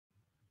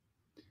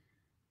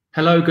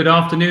Hello, good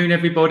afternoon,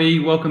 everybody.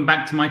 Welcome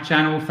back to my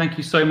channel. Thank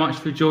you so much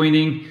for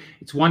joining.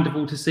 It's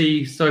wonderful to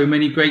see so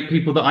many great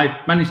people that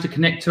I've managed to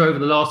connect to over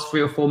the last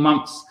 3 or 4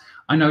 months.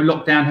 I know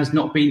lockdown has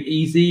not been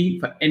easy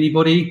for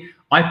anybody.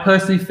 I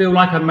personally feel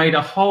like I've made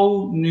a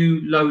whole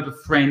new load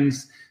of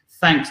friends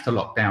thanks to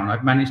lockdown.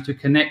 I've managed to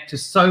connect to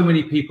so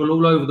many people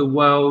all over the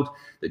world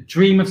that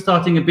dream of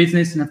starting a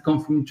business and have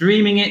gone from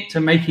dreaming it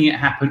to making it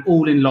happen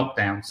all in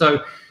lockdown.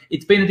 So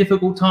it's been a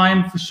difficult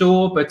time for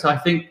sure, but I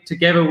think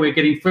together we're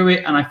getting through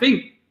it. And I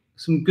think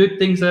some good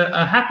things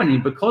are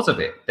happening because of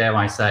it, dare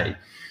I say.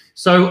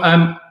 So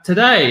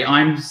today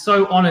I'm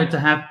so honored to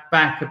have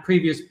back a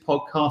previous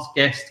podcast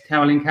guest,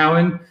 Carolyn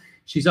Cowan.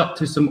 She's up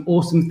to some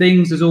awesome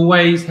things, as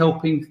always,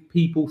 helping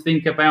people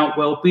think about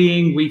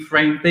well-being,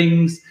 reframe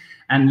things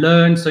and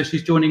learn. So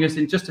she's joining us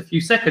in just a few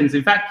seconds,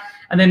 in fact.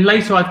 And then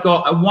later I've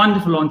got a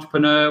wonderful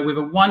entrepreneur with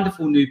a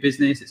wonderful new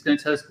business. It's going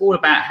to tell us all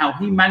about how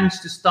he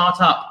managed to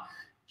start up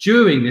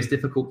during this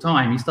difficult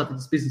time. He started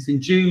this business in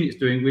June. It's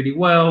doing really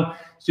well.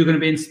 So you're going to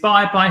be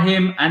inspired by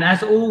him. And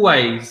as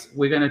always,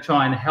 we're going to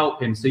try and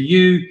help him. So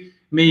you,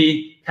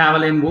 me,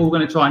 Carolyn, we're all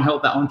going to try and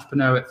help that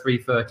entrepreneur at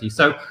 3:30.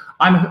 So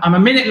I'm a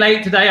minute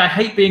late today. I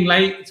hate being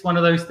late. It's one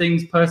of those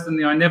things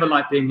personally. I never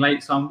like being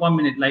late. So I'm 1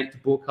 minute late to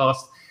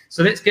broadcast.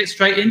 So let's get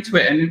straight into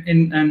it.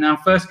 And our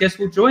first guest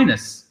will join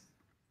us.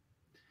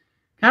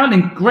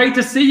 Carolyn, great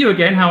to see you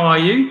again. How are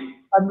you?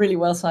 I'm really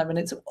well, Simon.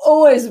 It's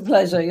always a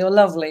pleasure. You're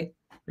lovely.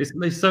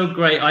 It's so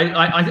great.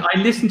 I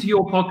listened to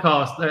your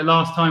podcast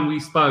last time we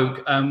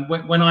spoke.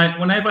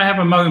 Whenever I have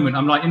a moment,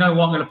 I'm like, you know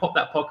what, I'm going to pop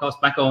that podcast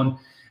back on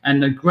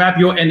and grab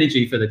your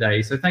energy for the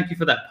day. So thank you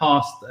for that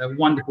past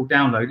wonderful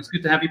download. It's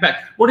good to have you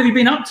back. What have you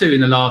been up to in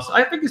the last,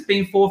 I think it's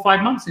been 4 or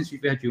 5 months since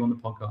we've had you on the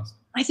podcast.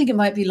 I think it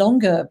might be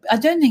longer. I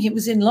don't think it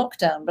was in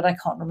lockdown, but I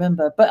can't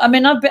remember. But I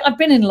mean, I've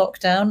been in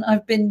lockdown.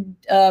 I've been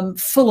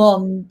full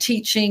on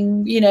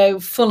teaching,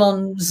 full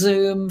on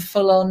Zoom,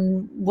 full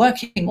on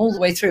working all the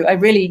way through. I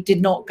really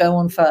did not go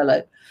on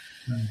furlough.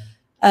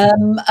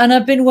 And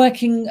I've been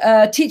working,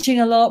 teaching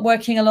a lot,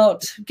 working a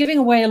lot, giving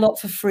away a lot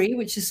for free,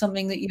 which is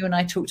something that you and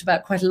I talked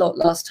about quite a lot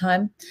last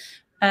time,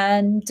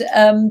 and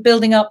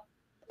building up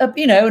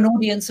an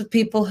audience of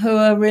people who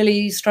are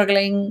really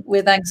struggling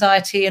with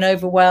anxiety and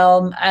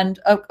overwhelm, and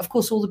of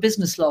course all the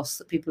business loss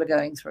that people are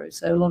going through.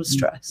 So a lot of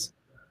stress.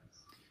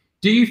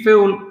 Do you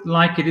feel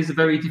like it is a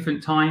very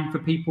different time for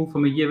people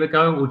from a year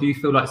ago, or do you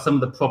feel like some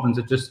of the problems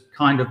are just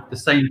kind of the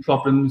same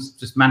problems,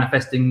 just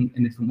manifesting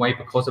in a different way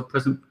because of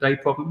present day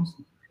problems?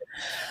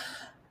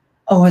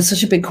 Oh, it's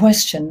such a big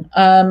question.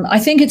 I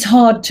think it's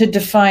hard to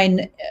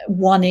define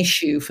one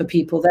issue for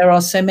people. There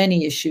are so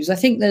many issues. I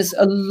think there's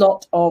a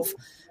lot of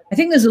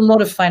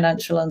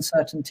financial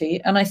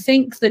uncertainty. And I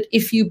think that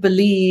if you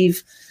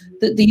believe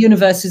that the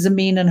universe is a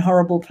mean and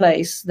horrible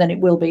place, then it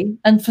will be.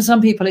 And for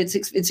some people, it's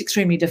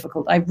extremely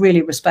difficult. I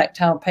really respect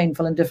how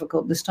painful and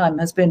difficult this time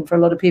has been for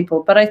a lot of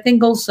people. But I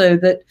think also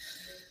that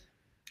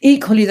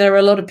equally, there are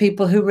a lot of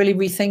people who are really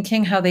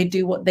rethinking how they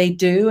do what they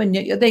do. And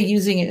they're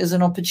using it as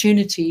an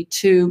opportunity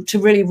to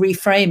really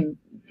reframe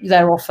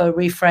their offer,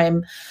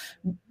 reframe,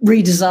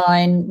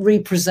 redesign,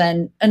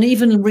 represent, and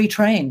even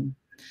retrain.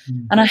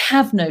 And I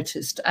have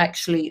noticed,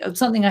 actually,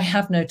 something I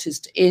have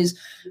noticed is,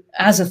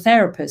 as a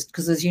therapist,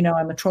 because as you know,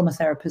 I'm a trauma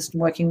therapist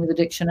and working with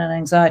addiction and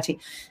anxiety,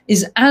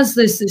 is as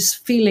there's this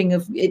feeling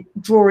of it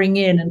drawing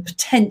in and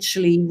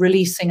potentially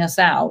releasing us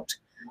out,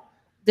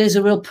 there's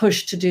a real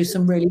push to do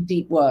some really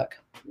deep work.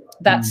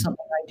 That's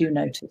something I do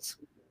notice.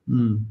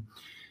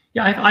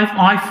 Yeah,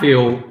 I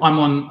feel I'm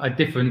on a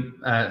different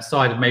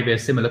side of maybe a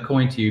similar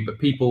coin to you, but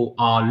people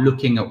are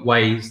looking at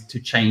ways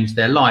to change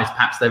their lives.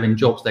 Perhaps they're in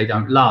jobs they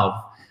don't love.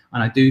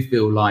 And I do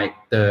feel like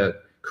the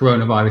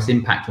coronavirus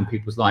impact on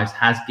people's lives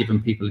has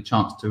given people a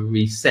chance to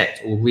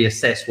reset or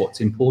reassess what's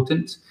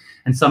important.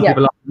 And some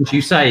people are, as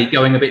you say,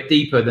 going a bit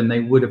deeper than they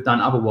would have done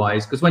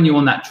otherwise. Because when you're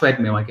on that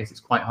treadmill, I guess it's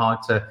quite hard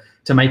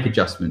to make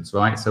adjustments,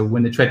 right? So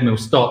when the treadmill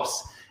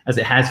stops, as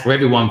it has for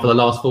everyone for the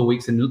last 4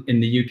 weeks in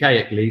the UK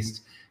at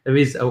least, there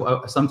is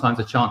sometimes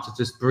a chance to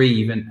just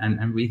breathe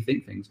and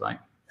rethink things, right?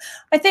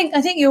 I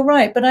think you're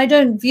right, but I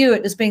don't view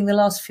it as being the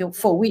last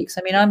 4 weeks.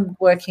 I mean, I'm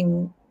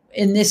working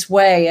in this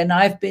way, and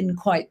I've been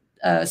quite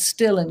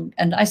still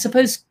and I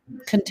suppose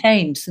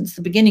contained since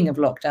the beginning of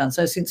lockdown,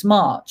 so since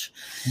March.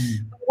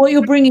 What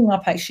you're bringing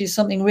up actually is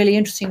something really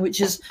interesting, which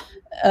is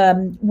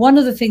one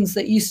of the things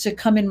that used to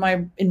come in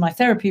my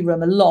therapy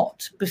room a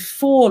lot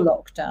before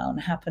lockdown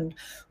happened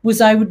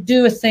was I would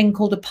do a thing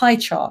called a pie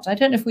chart. I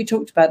don't know if we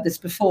talked about this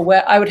before,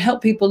 where I would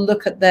help people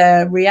look at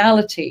their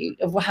reality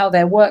of how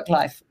their work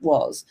life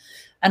was,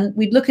 and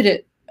we'd look at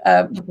it.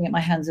 Looking at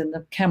my hands in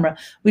the camera,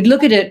 we'd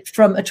look at it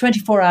from a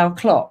 24-hour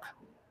clock.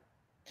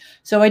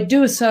 So I'd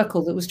do a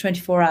circle that was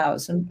 24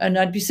 hours and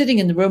I'd be sitting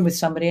in the room with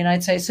somebody and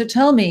I'd say, so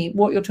tell me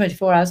what your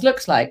 24 hours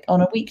looks like on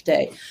a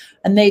weekday.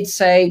 And they'd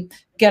say,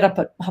 get up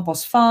at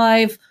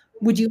 5:30.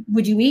 Would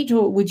you eat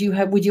or would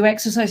you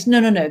exercise?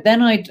 No.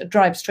 Then I'd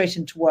drive straight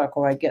into work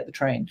or I'd get the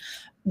train.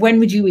 when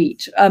would you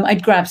eat?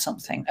 I'd grab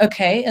something.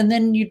 Okay. And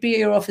then you'd be at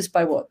your office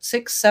by what?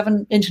 6,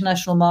 7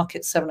 international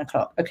markets, 7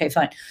 o'clock. Okay,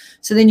 fine.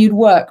 So then you'd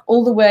work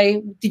all the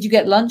way. Did you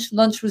get lunch?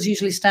 Lunch was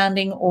usually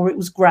standing or it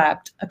was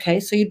grabbed. Okay.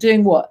 So you're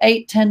doing what?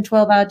 8, 10,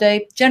 12-hour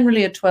day,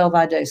 generally a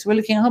 12-hour day. So we're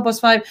looking at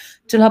 5:30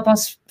 till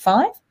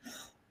 5:30.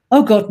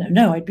 Oh God,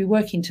 no, I'd be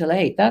working till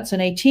 8. That's an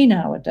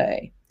 18-hour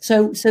day.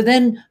 So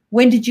then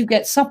when did you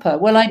get supper?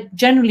 Well, I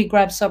generally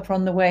grab supper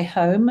on the way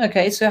home.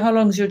 Okay, so how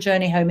long's your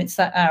journey home? It's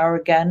that hour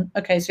again.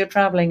 Okay, so you're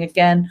traveling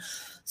again.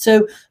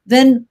 So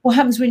then what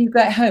happens when you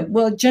get home?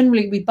 Well,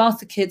 generally we bath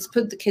the kids,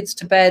 put the kids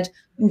to bed,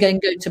 and go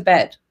to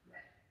bed.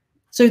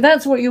 So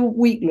that's what your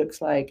week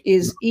looks like,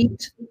 is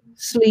eat,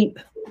 sleep,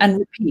 and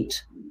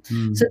repeat.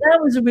 So that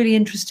was a really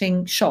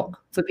interesting shock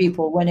for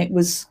people when it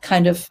was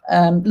kind of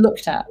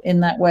looked at in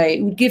that way.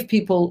 It would give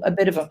people a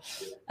bit of a,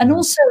 and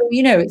also,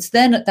 you know, it's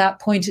then at that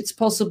point, it's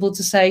possible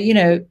to say, you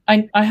know,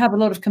 I have a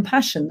lot of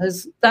compassion.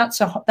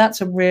 That's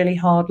a really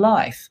hard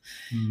life.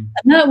 And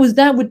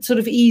that would sort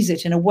of ease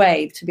it in a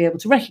way to be able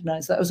to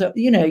recognize that was,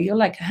 you know, you're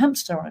like a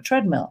hamster on a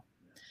treadmill.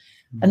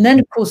 And then,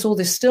 of course, all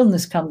this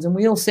stillness comes and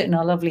we all sit in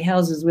our lovely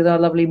houses with our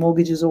lovely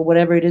mortgages or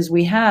whatever it is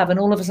we have. And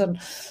all of a sudden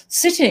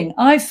sitting,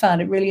 I found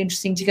it really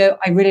interesting to go,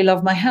 I really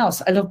love my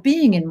house. I love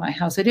being in my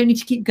house. I don't need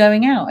to keep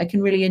going out. I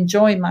can really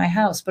enjoy my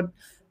house. But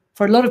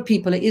for a lot of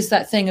people, it is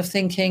that thing of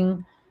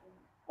thinking,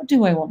 what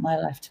do I want my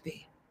life to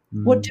be?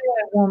 What do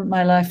I want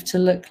my life to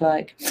look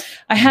like?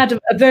 I had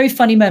a very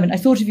funny moment. I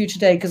thought of you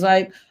today because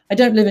I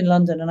don't live in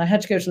London and I had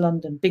to go to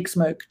London, big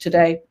smoke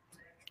today.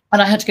 And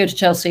I had to go to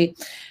Chelsea.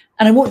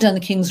 And I walked down the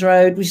King's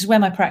Road, which is where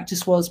my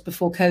practice was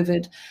before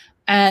COVID,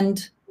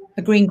 and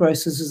a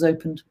Greengrocers has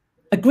opened.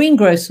 A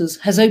Greengrocers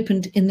has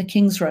opened in the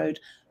King's Road,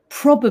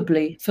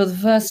 probably for the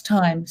first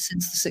time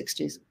since the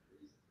 60s.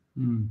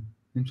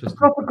 Interesting. A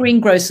proper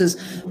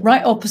Greengrocers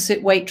right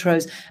opposite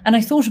Waitrose. And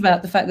I thought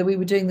about the fact that we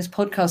were doing this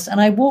podcast, and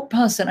I walked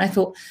past it and I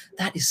thought,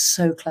 that is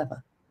so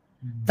clever.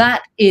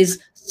 That is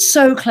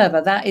so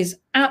clever. That is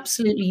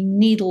absolutely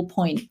needle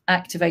point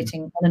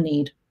activating on a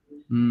need.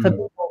 For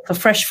people, for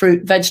fresh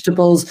fruit,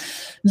 vegetables,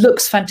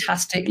 looks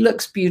fantastic,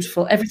 looks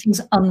beautiful. Everything's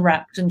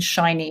unwrapped and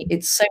shiny.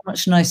 It's so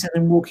much nicer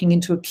than walking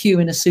into a queue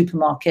in a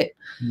supermarket.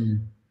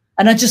 And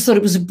I just thought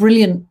it was a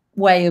brilliant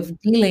way of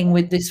dealing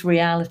with this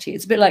reality.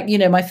 It's a bit like, you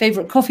know, my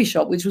favorite coffee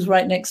shop, which was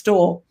right next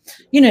door.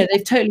 You know,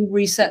 they've totally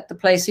reset the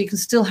place so you can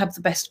still have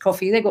the best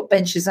coffee. They've got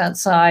benches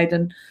outside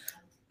and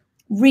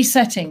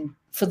resetting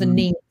for the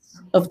needs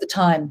of the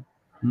time.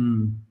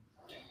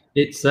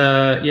 It's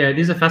yeah, it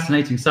is a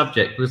fascinating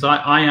subject because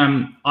I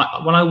am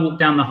when I walk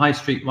down the high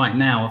street right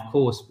now, of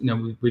course, you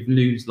know, with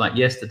news like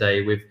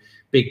yesterday with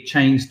big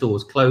chain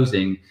stores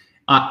closing,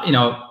 you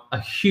know, a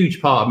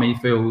huge part of me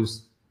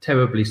feels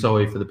terribly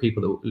sorry for the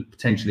people that will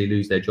potentially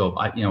lose their job.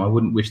 You know, I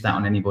wouldn't wish that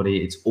on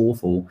anybody. It's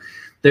awful.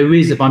 There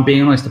is, if I'm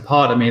being honest, a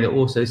part of me that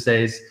also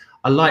says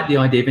I like the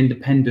idea of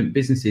independent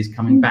businesses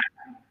coming back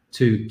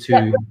to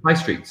high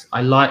streets.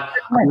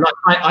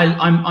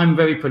 I'm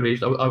very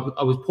privileged.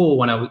 I was poor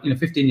when I was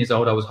 15 years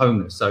old. I was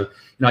homeless, so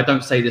I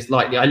don't say this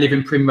lightly. I live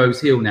in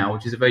Primrose Hill now,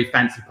 which is a very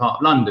fancy part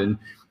of London,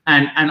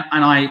 and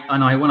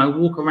I when I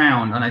walk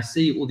around and I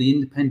see all the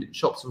independent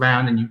shops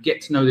around, and you get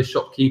to know the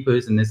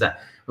shopkeepers, and there's a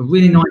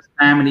really nice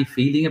family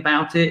feeling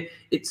about it.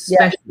 It's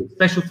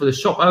special for the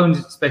shop owners.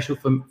 It's special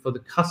for the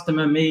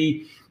customer,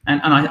 me. And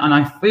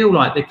I feel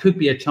like there could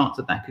be a chance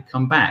that could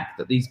come back,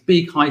 that these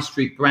big high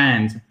street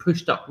brands have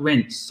pushed up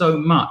rents so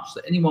much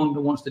that anyone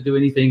who wants to do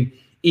anything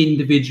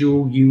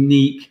individual,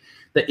 unique,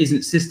 that isn't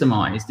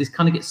systemized, this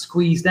kind of gets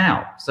squeezed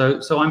out.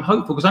 So I'm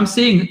hopeful because I'm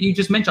seeing, you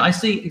just mentioned, I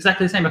see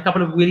exactly the same. A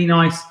couple of really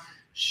nice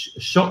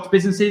shop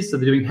businesses, so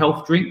they're doing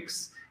health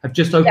drinks, have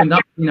just opened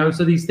up,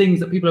 so these things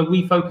that people are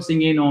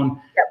refocusing in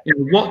on,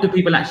 what do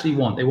people actually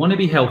want? They want to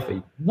be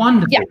healthy.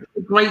 Wonderful. It's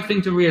a great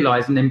thing to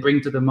realize and then bring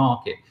to the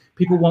market.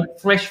 People want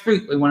fresh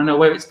fruit. They want to know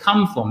where it's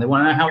come from. They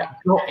want to know how it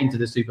got into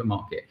the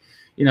supermarket.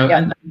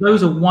 And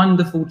those are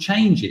wonderful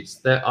changes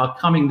that are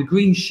coming. The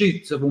green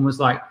shoots of almost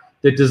like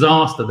the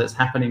disaster that's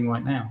happening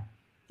right now.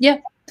 Yeah,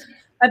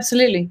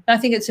 absolutely. I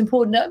think it's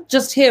important.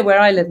 Just here where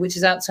I live, which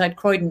is outside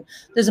Croydon,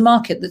 there's a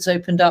market that's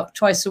opened up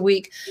twice a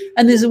week.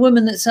 And there's a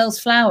woman that sells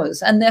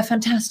flowers, and they're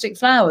fantastic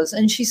flowers.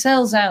 And she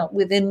sells out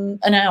within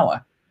an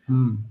hour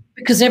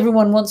because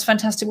everyone wants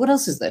fantastic. What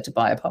else is there to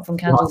buy apart from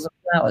candles and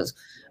flowers?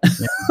 I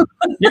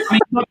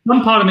mean,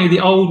 some part of me, the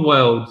old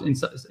world,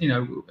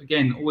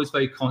 again, always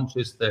very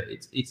conscious that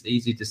it's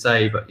easy to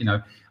say, but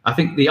I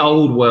think the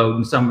old world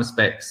in some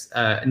respects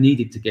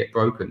needed to get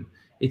broken.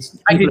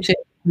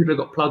 People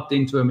got plugged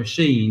into a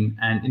machine,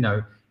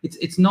 and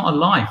it's not a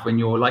life when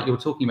you're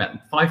talking about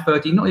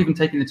 5:30, not even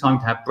taking the time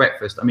to have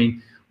breakfast. I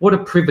mean, what a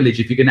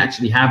privilege if you can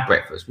actually have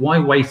breakfast. Why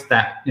waste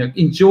that?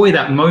 Enjoy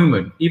that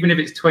moment, even if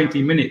it's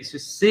 20 minutes.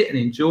 Just sit and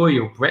enjoy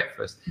your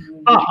breakfast.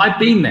 But I've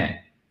been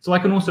there, so I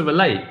can also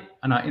relate.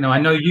 And I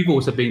know you've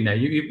also been there.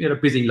 You had a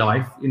busy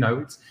life.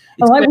 I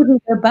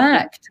wouldn't go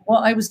back to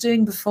what I was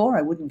doing before.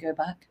 I wouldn't go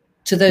back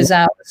to those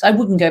hours. I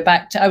wouldn't go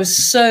back to. I was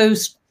so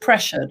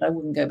pressured. I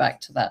wouldn't go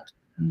back to that.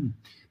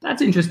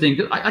 That's interesting.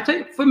 I tell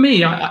you, for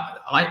me,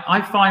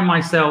 I find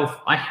myself,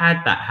 I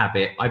had that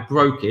habit. I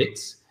broke it.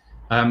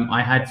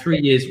 I had 3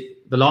 years,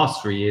 the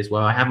last 3 years,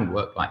 where I haven't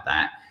worked like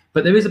that.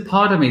 But there is a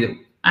part of me that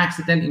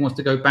accidentally wants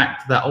to go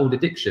back to that old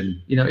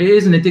addiction. You know, it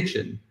is an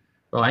addiction,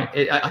 right?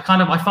 I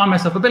find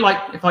myself a bit like,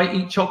 if I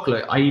eat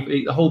chocolate, I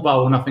eat the whole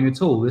bowl or nothing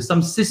at all. There's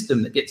some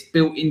system that gets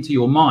built into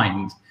your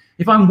mind.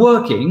 If I'm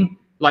working,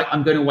 like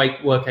I'm going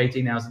to work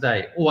 18 hours a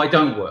day, or I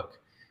don't work.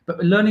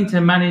 But learning to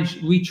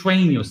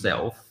retrain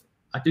yourself,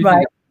 I do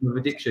think with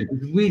addiction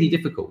is really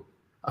difficult.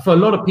 For a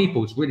lot of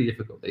people, it's really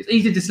difficult. It's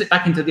easy to slip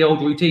back into the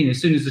old routine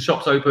as soon as the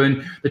shop's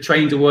open, the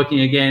trains are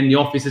working again, the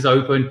office is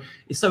open.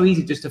 It's so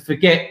easy just to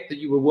forget that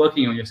you were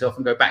working on yourself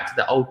and go back to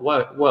that old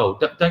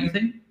world. Don't you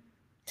think?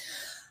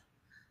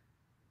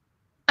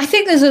 I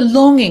think there's a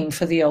longing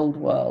for the old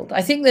world.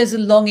 I think there's a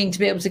longing to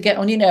be able to get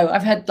on. You know,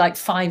 I've had like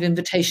 5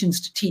 invitations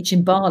to teach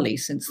in Bali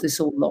since this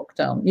all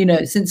lockdown, you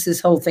know, since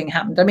this whole thing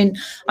happened. I mean,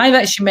 I've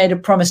actually made a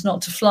promise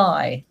not to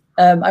fly.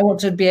 I want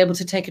to be able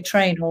to take a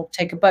train or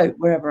take a boat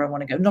wherever I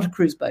want to go, not a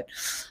cruise boat.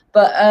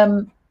 But I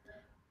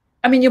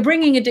mean, you're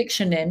bringing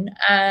addiction in.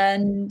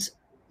 And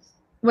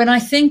when I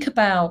think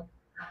about,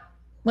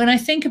 I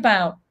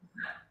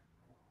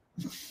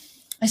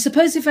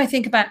suppose if I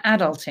think about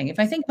adulting, if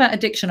I think about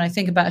addiction, I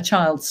think about a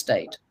child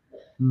state.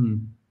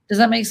 Does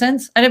that make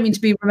sense? I don't mean to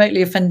be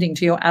remotely offending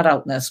to your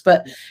adultness,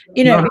 but,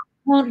 you know, if you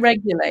can't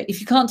regulate,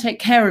 if you can't take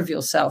care of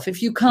yourself,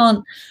 if you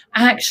can't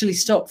actually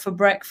stop for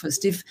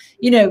breakfast, if,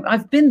 you know,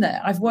 I've been there,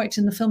 I've worked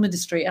in the film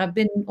industry, I've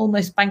been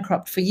almost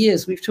bankrupt for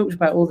years. We've talked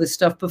about all this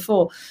stuff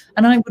before,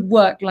 and I would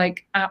work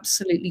like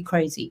absolutely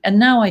crazy. And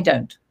now I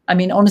don't. I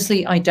mean,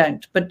 honestly, I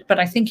don't. But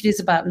I think it is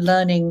about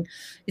learning.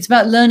 It's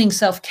about learning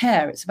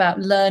self-care. It is about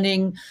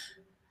learning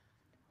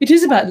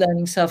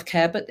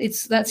self-care, but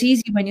that's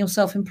easy when you're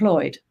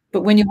self-employed.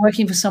 But when you're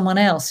working for someone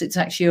else, it's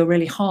actually a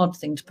really hard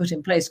thing to put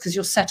in place, because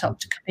you're set up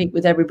to compete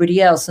with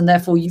everybody else. And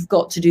therefore, you've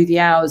got to do the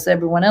hours that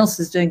everyone else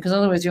is doing, because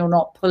otherwise you're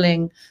not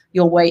pulling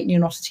your weight and you're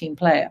not a team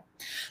player.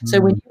 So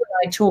when you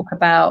and I talk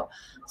about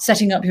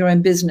setting up your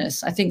own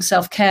business, I think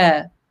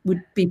self-care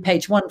would be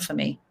page 1 for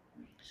me.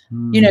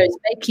 You know, it's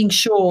making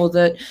sure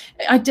that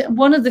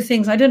one of the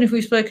things, I don't know if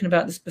we've spoken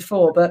about this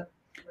before, but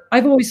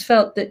I've always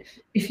felt that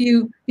if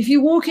you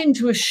walk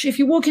into a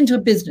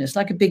business,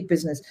 like a big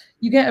business,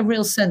 you get a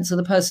real sense of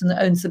the person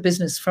that owns the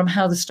business from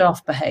how the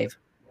staff behave.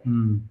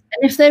 And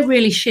if they're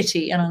really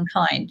shitty and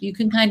unkind, you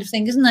can kind of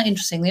think, isn't that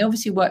interesting? They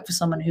obviously work for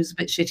someone who's a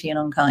bit shitty and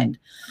unkind.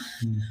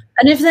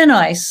 And if they're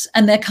nice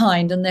and they're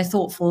kind and they're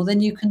thoughtful, then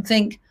you can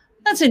think,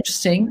 that's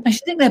interesting. I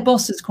should think their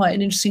boss is quite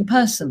an interesting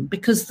person,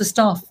 because the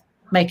staff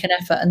make an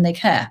effort and they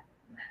care.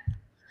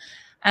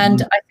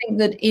 And I think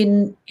that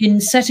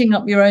in setting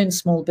up your own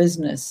small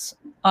business,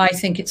 I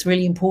think it's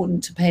really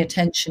important to pay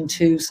attention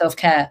to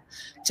self-care,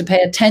 to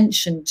pay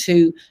attention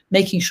to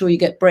making sure you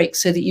get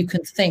breaks so that you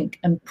can think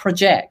and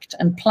project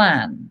and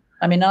plan.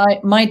 I mean,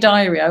 my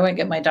diary, I won't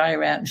get my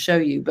diary out and show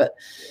you, but,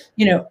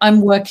 you know,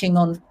 I'm working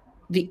on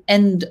the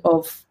end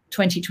of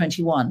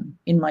 2021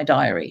 in my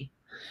diary.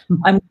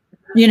 I'm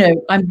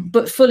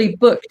fully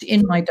booked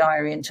in my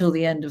diary until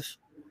the end of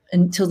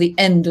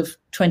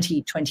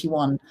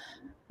 2021.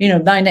 You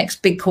know, my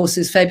next big course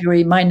is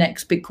February. My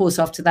next big course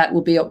after that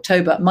will be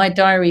October. My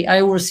diary,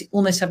 I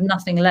almost have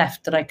nothing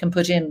left that I can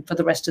put in for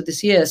the rest of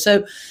this year.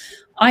 So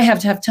I have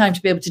to have time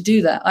to be able to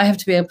do that. I have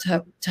to be able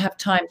to have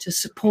time to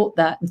support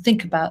that and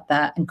think about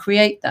that and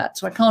create that.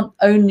 So I can't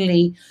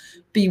only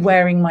be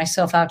wearing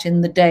myself out in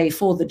the day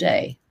for the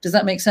day. Does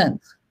that make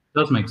sense? It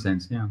does make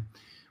sense, yeah.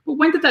 Well,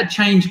 when did that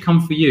change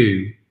come for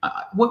you?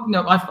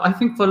 I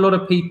think for a lot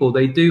of people,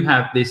 they do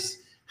have this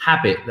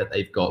habit that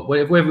they've got,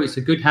 whether it's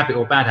a good habit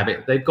or bad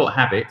habit, they've got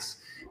habits.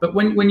 But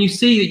when you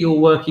see that you're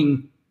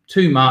working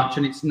too much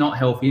and it's not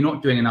healthy, you're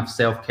not doing enough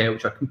self-care,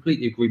 which I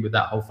completely agree with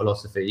that whole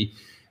philosophy.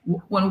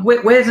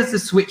 Where does the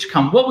switch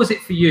come? What was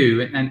it for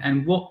you?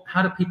 And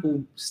how do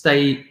people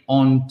stay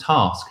on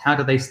task? How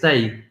do they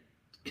stay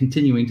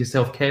continuing to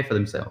self-care for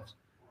themselves?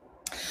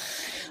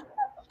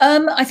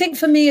 I think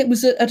for me, it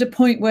was at a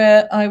point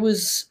where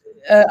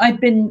I'd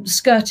been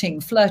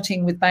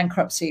flirting with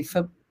bankruptcy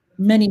for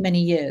many, many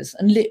years,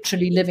 and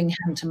literally living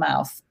hand to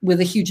mouth with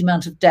a huge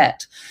amount of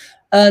debt.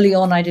 Early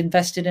on, I'd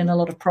invested in a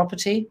lot of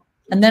property,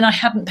 and then I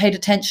hadn't paid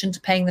attention to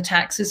paying the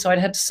taxes. So I'd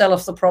had to sell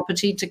off the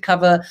property to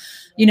cover,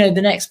 you know,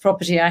 the next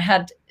property I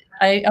had.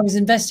 I was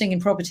investing in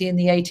property in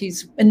the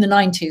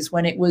 90s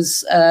when it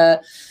was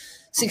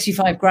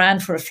 65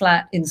 grand for a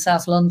flat in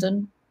South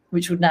London,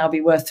 which would now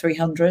be worth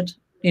 300,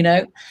 you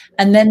know.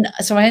 And then,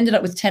 so I ended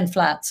up with 10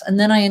 flats, and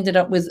then I ended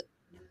up with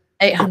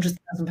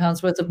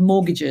 £800,000 worth of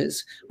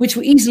mortgages, which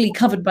were easily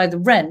covered by the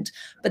rent.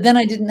 But then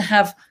I didn't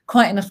have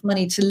quite enough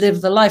money to live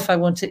the life I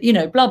wanted, you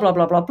know, blah, blah,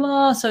 blah, blah,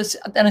 blah. So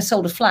then I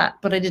sold a flat,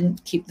 but I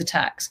didn't keep the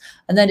tax.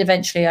 And then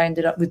eventually I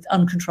ended up with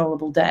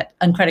uncontrollable debt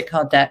and credit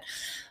card debt,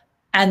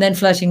 and then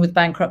flirting with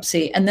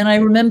bankruptcy. And then I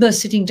remember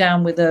sitting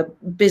down with a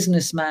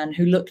businessman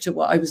who looked at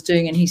what I was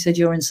doing, and he said,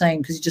 you're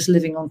insane, because you're just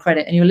living on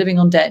credit and you're living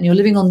on debt and you're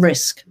living on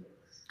risk.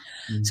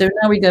 So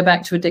now we go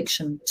back to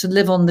addiction. To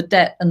live on the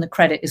debt and the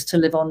credit is to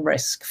live on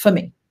risk for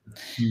me.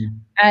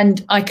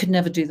 And I could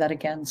never do that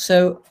again.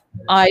 So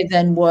I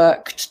then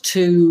worked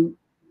to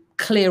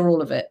clear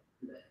all of it,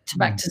 to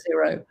back to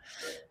zero.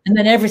 And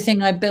then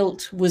everything I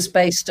built was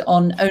based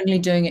on only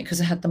doing it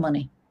because I had the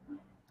money.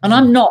 And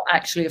I'm not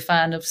actually a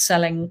fan of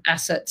selling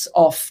assets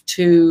off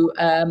to,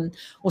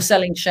 or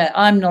selling share.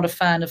 I'm not a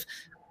fan of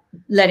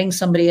letting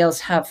somebody else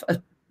have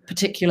a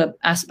particular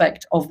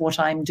aspect of what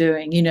I'm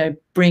doing, you know,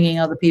 bringing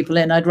other people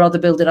in. I'd rather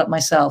build it up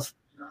myself.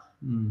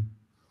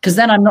 Because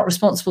then I'm not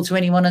responsible to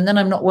anyone, and then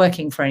I'm not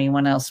working for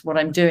anyone else. What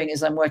I'm doing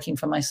is I'm working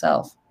for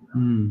myself.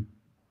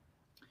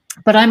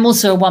 But I'm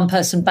also a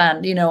one-person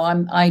band. You know,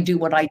 I do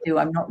what I do.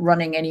 I'm not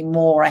running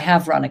anymore. I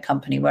have run a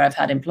company where I've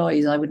had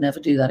employees. I would never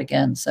do that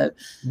again. So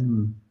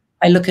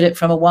I look at it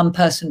from a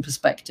one-person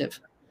perspective.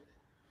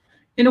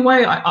 In a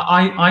way,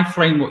 I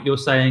frame what you're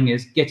saying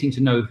as getting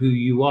to know who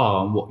you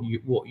are and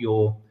what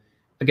your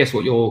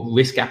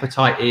risk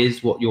appetite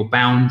is, what your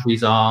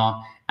boundaries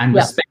are, and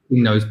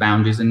respecting those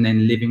boundaries, and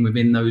then living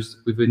within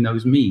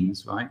those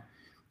means, right?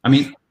 I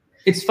mean,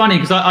 it's funny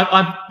because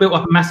I've built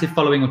up a massive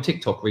following on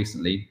TikTok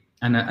recently,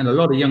 and a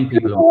lot of young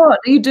people. What?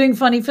 Are you doing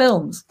funny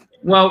films?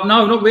 Well,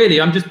 no, not really.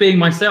 I'm just being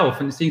myself,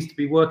 and it seems to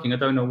be working. I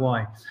don't know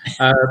why,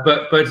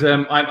 but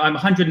I'm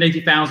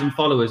 180,000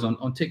 followers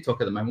on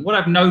TikTok at the moment. What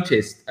I've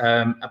noticed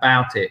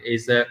about it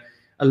is that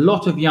a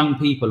lot of young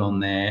people on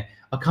there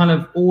are kind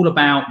of all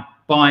about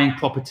buying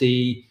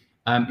property.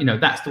 You know,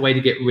 that's the way to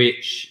get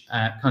rich.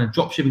 Kind of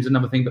drop shipping is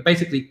another thing, but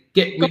basically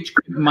get rich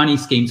money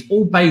schemes,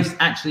 all based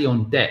actually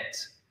on debt.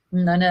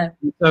 No.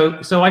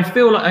 So I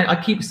feel like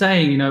I keep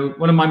saying, you know,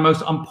 one of my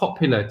most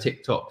unpopular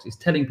TikToks is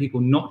telling people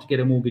not to get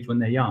a mortgage when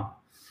they're young,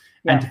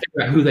 and to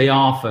figure out who they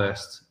are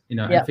first, you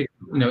know, and figure,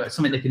 you know,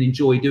 something they can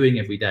enjoy doing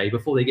every day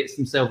before they get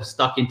themselves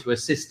stuck into a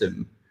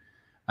system.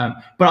 But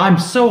I'm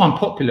so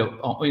unpopular,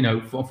 you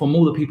know, from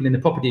all the people in the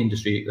property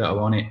industry that are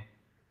on it,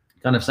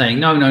 kind of saying,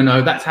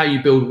 no, that's how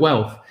you build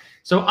wealth.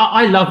 So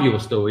I love your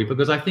story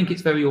because I think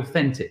it's very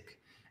authentic.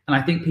 And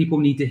I think people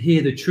need to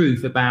hear the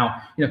truth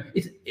about, you know,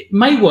 it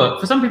may work.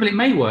 For some people, it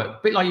may work. A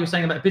bit like you were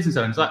saying about business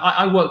owners.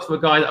 I worked for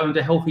a guy that owned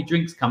a healthy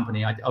drinks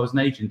company. I was an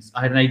agent.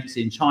 I had an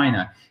agency in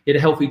China. He had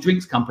a healthy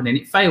drinks company and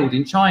it failed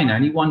in China.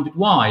 And he wondered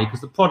why,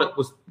 because the product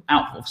was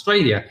out of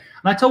Australia.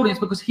 And I told him it's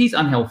because he's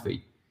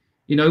unhealthy.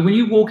 You know, when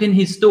you walk in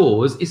his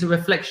stores, it's a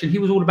reflection. He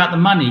was all about the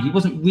money. He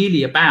wasn't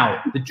really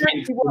about the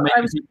drinks. What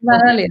I was talking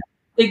about earlier.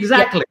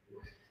 Exactly. Yeah.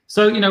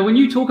 So, you know, when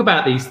you talk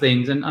about these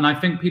things, and I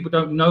think people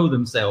don't know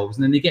themselves,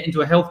 and then they get into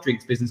a health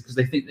drinks business because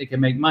they think they can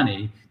make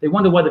money, they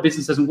wonder why the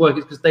business doesn't work.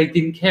 It's because they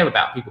didn't care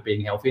about people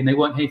being healthy and they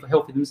weren't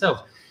healthy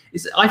themselves.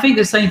 I think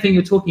the same thing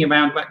you're talking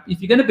about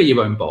if you're going to be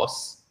your own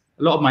boss,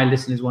 a lot of my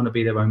listeners want to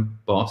be their own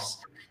boss.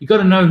 You've got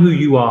to know who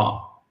you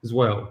are as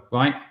well,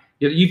 right?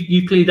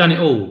 You've clearly done it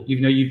all.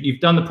 You've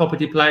done the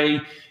property play,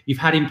 you've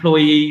had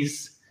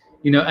employees,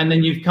 you know, and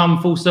then you've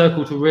come full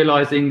circle to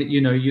realizing that,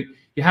 you know,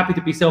 you're happy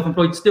to be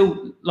self-employed,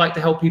 still like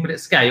to help people at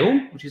scale,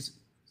 which is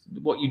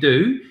what you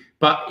do,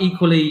 but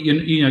equally,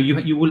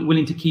 you're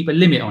willing to keep a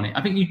limit on it.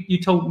 I think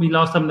you told me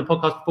last time in the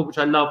podcast before, which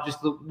I love,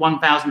 just the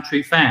 1,000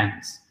 true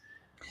fans.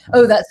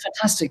 Oh, that's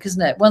fantastic,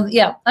 isn't it? Well,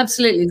 yeah,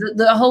 absolutely.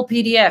 The whole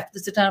PDF,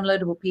 there's a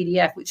downloadable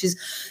PDF, which is,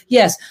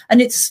 yes,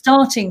 and it's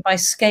starting by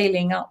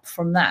scaling up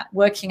from that,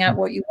 working out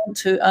what you want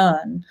to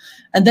earn,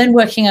 and then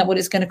working out what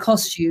it's going to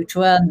cost you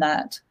to earn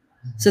that.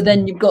 So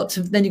then you've got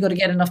to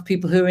get enough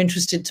people who are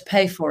interested to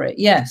pay for it.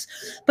 Yes.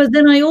 But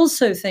then I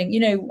also think, you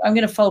know, I'm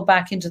going to fold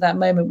back into that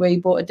moment where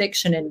you brought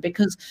addiction in,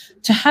 because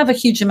to have a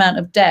huge amount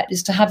of debt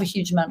is to have a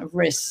huge amount of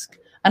risk,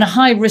 and a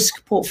high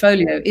risk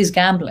portfolio is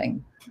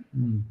gambling.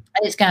 And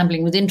it's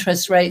gambling with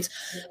interest rates.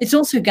 It's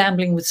also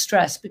gambling with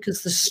stress,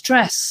 because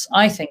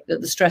I think that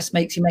the stress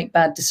makes you make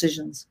bad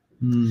decisions.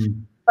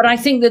 But I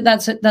think that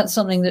that's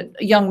something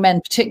that young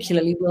men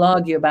particularly will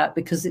argue about,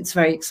 because it's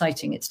very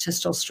exciting. It's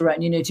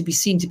testosterone, you know, to be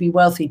seen to be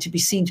wealthy, to be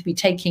seen to be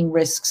taking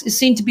risks, it's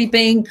seen to be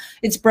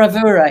it's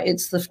bravura,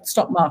 it's the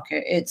stock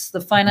market, it's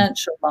the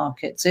financial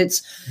markets,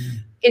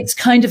 it's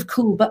kind of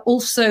cool. But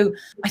also,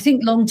 I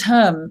think long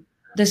term,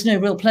 there's no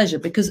real pleasure,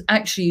 because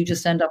actually you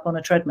just end up on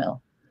a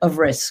treadmill of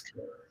risk.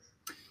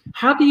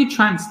 How do you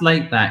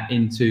translate that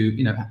into,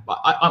 you know,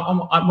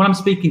 when I'm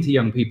speaking to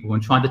young people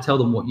and trying to tell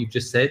them what you've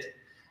just said,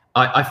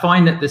 I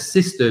find that the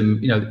system,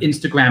 you know, the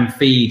Instagram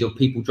feed of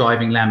people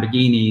driving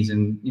Lamborghinis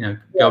and, you know,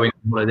 going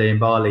on holiday in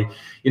Bali,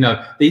 you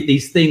know,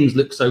 these things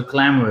look so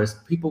glamorous.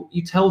 People,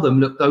 you tell them,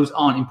 look, those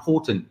aren't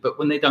important, but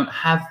when they don't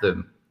have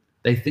them,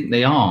 they think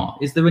they are.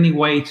 Is there any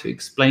way to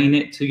explain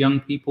it to young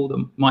people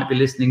that might be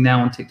listening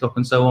now on TikTok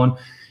and so on?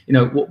 You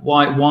know,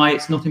 why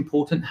it's not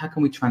important? How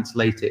can we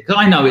translate it? Because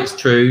I know it's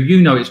true,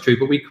 you know it's true,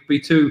 but we could be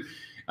too,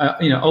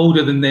 you know,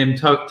 older than them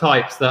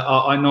types that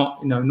are not,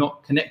 you know,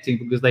 not connecting,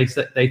 because they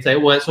say,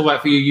 well, it's all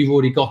right for you, you've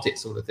already got it,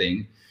 sort of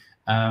thing.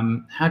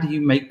 How do you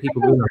make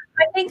people realize?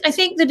 I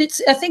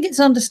think it's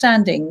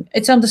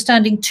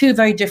understanding two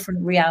very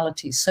different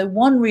realities. So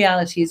one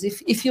reality is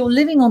if you're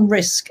living on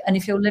risk, and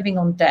if you're living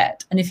on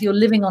debt, and if you're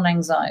living on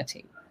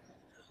anxiety,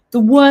 The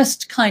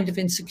worst kind of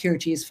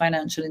insecurity is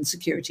financial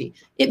insecurity.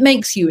 It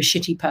makes you a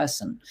shitty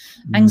person.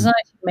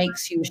 Anxiety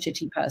makes you a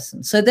shitty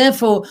person. So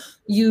therefore,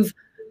 you've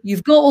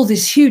got all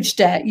this huge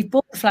debt. You've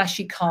bought a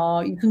flashy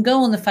car. You can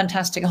go on the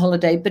fantastic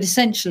holiday, but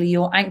essentially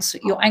you're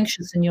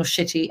anxious and you're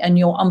shitty and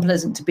you're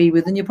unpleasant to be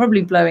with, and you're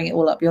probably blowing it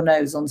all up your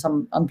nose on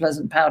some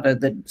unpleasant powder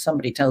that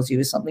somebody tells you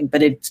is something,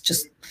 but it's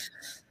just,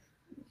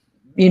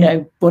 you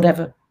know,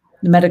 whatever,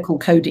 the medical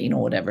codeine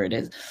or whatever it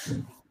is.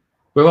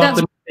 We're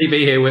afternoon TV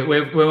here.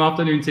 We're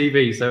afternoon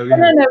TV. So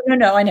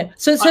no, I know.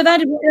 So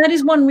that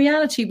is one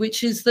reality,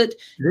 which is that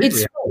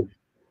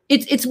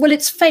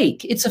it's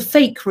fake. It's a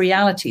fake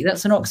reality.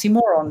 That's an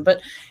oxymoron,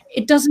 but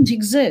it doesn't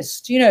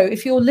exist. You know,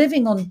 if you're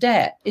living on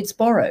debt, it's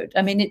borrowed.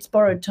 I mean, it's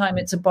borrowed time.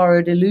 It's a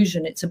borrowed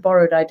illusion. It's a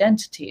borrowed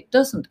identity. It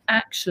doesn't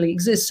actually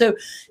exist. So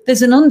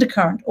there's an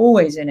undercurrent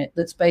always in it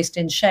that's based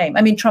in shame.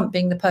 I mean, Trump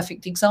being the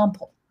perfect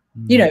example.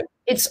 You know,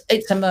 it's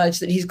emerged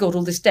that he's got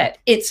all this debt.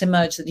 It's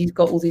emerged that he's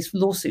got all these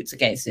lawsuits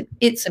against him.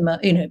 It's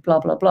you know, blah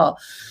blah blah.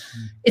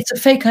 It's a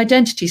fake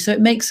identity, so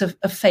it makes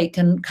a fake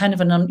and kind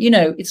of you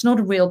know, it's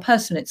not a real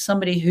person. It's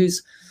somebody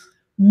who's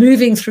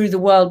moving through the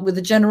world with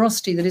a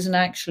generosity that isn't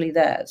actually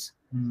theirs.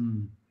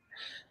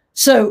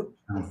 So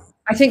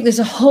I think there's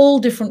a whole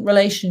different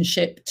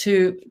relationship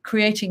to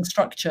creating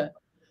structure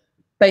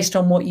based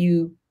on what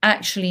you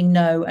actually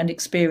know and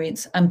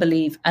experience and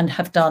believe and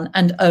have done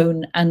and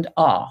own and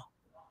are.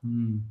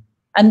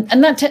 And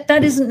that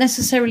isn't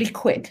necessarily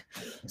quick.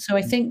 So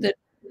I think that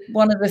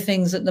one of the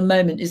things at the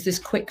moment is this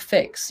quick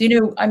fix. You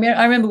know, I mean,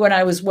 I remember when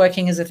I was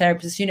working as a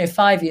therapist, you know,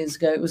 5 years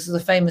ago, it was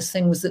the famous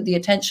thing was that the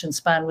attention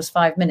span was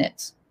 5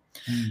 minutes.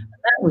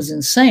 That was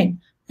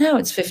insane. Now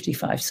it's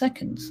 55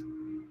 seconds.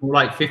 Or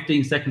like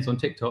 15 seconds on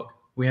TikTok.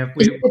 Yeah.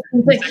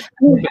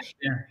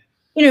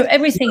 You know,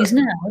 everything is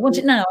now. I want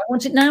it now. I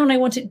want it now, and I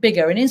want it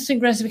bigger. And instant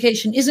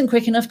gratification isn't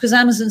quick enough because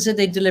Amazon said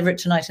they'd deliver it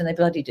tonight, and they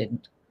bloody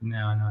didn't. No,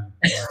 I know.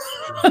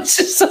 It's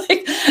just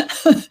like,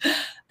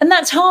 and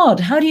that's hard.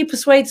 How do you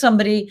persuade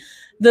somebody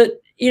that,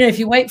 you know, if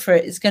you wait for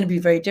it, it's going to be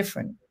very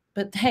different?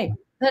 But hey,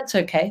 that's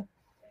okay.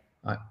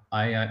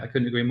 I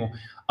couldn't agree more.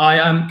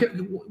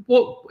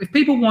 What if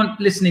people want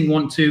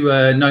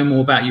to know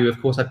more about you?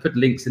 Of course, I put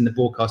links in the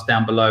broadcast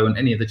down below and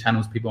any of the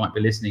channels people might be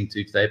listening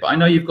to today. But I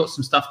know you've got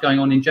some stuff going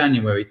on in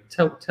January.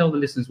 Tell the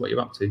listeners what you're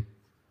up to.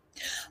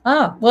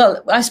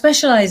 Well, I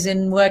specialize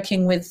in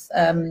working with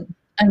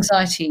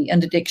anxiety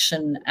and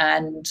addiction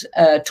and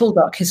tall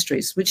dark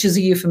histories, which is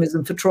a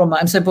euphemism for trauma.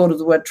 I'm so bored of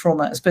the word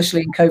trauma,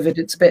 especially in COVID.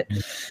 It's a bit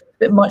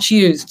much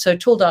used. So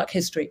tall dark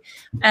history.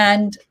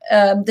 And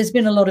there's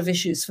been a lot of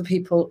issues for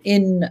people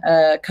in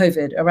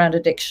COVID around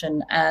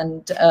addiction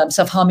and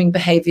self-harming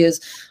behaviors.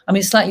 I mean,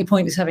 it's slightly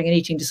pointless having an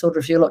eating disorder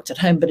if you're locked at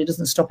home, but it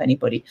doesn't stop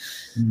anybody.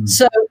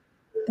 So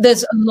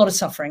there's a lot of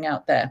suffering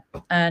out there.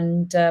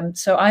 And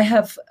so I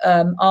have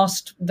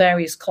asked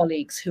various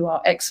colleagues who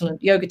are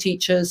excellent yoga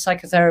teachers,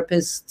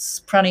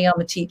 psychotherapists,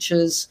 pranayama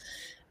teachers,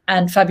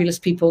 and fabulous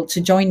people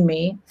to join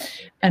me.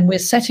 And we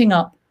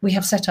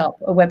have set up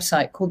a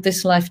website called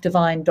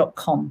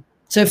thislifedivine.com.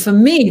 So for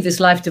me,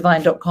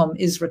 thislifedivine.com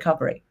is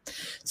recovery.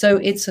 So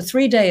it's a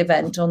 3-day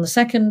event on the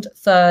 2nd,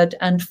 3rd,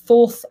 and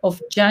 4th of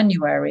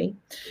January.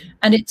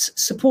 And it's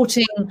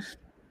supporting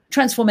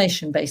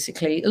transformation,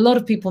 basically. A lot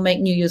of people make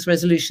New Year's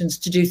resolutions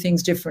to do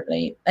things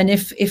differently. And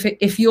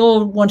if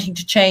you're wanting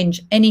to change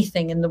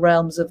anything in the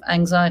realms of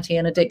anxiety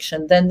and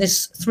addiction, then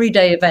this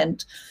 3-day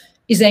event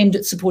is aimed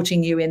at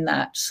supporting you in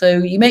that. So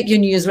you make your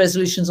New Year's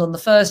resolutions on the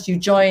 1st, you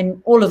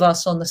join all of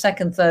us on the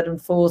 2nd, 3rd, and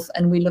 4th,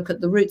 and we look at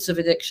the roots of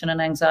addiction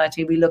and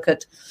anxiety. We look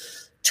at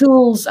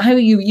tools, how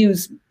you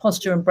use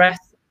posture and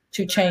breath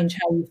to change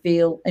how you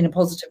feel in a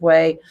positive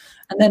way,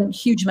 and then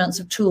huge amounts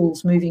of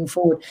tools moving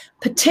forward.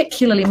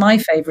 Particularly my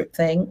favorite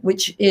thing,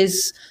 which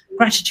is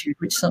gratitude,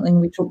 which is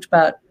something we've talked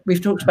about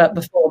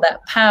before,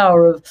 that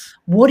power of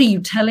what are you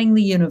telling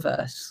the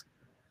universe?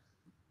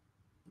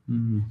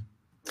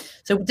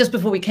 So just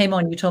before we came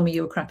on, you told me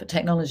you were crap at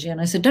technology,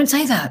 and I said, don't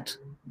say that.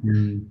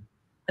 And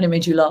it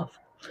made you laugh.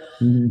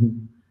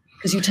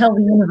 Because you tell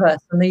the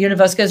universe, and the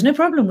universe goes, no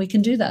problem, we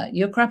can do that.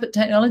 You're crap at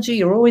technology,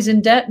 you're always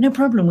in debt, no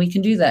problem, we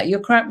can do that. You're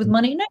crap with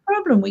money, no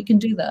problem, we can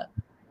do that.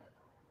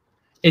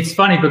 It's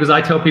funny because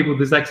I tell people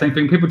the exact same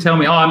thing. People tell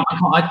me,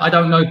 I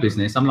don't know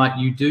business. I'm like,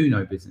 you do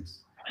know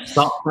business.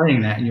 Start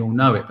saying that and you'll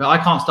know it. But I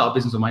can't start a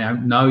business on my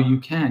own. No, you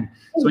can.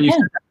 So when you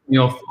said me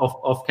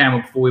off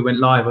camera before we went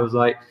live, I was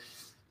like,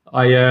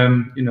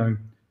 you know,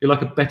 you're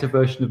like a better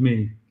version of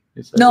me.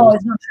 No,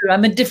 it's not true.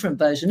 I'm a different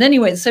version.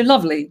 Anyway, it's so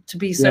lovely to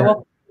be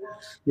so.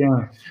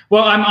 Yeah.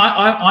 Well,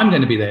 I'm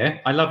going to be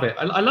there. I love it.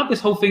 I love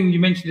this whole thing. You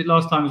mentioned it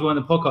last time as well in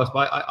the podcast,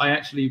 but I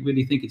actually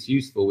really think it's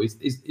useful.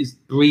 Is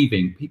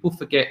breathing. People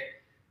forget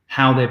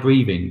how they're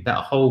breathing. That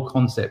whole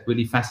concept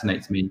really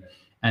fascinates me.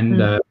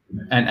 And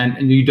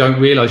you don't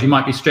realize you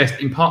might be stressed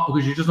in part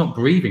because you're just not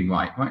breathing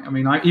right. I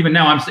mean, even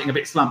now I'm sitting a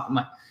bit slumped. I'm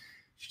like,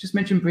 you just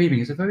mentioned breathing.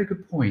 It's a very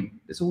good point.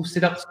 Let's all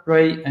sit up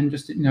straight and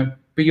just,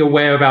 be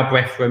aware of our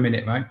breath for a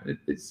minute, right?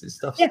 It's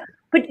stuff. Yeah,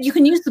 but you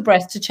can use the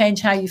breath to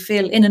change how you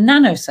feel in a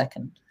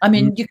nanosecond. I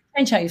mean, you can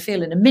change how you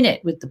feel in a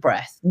minute with the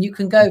breath. And you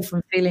can go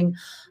from feeling,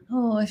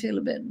 oh, I feel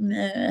a bit,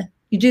 meh.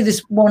 You do this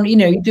one,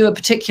 you do a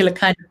particular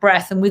kind of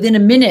breath, and within a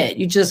minute,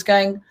 you're just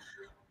going,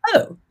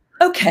 oh,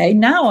 okay,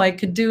 now I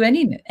could do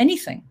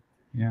anything.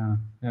 Yeah,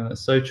 that's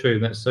so true.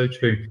 That's so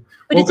true.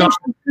 But it's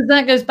interesting because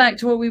that goes back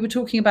to what we were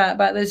talking about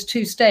those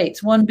two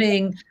states, one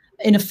being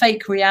in a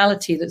fake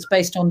reality that's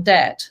based on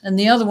debt, and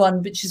the other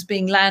one which is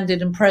being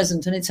landed and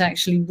present, and it's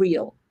actually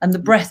real. And the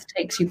breath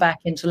takes you back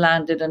into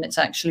landed and it's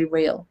actually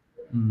real.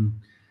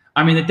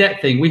 I mean, the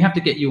debt thing, we have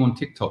to get you on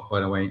TikTok, by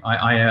the way.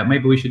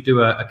 Maybe we should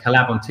do a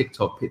collab on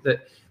TikTok.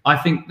 I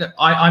think that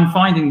I'm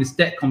finding this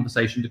debt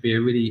conversation to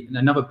be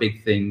another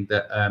big thing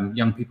that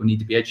young people need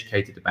to be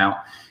educated about.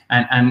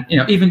 And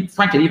even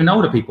frankly, even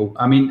older people.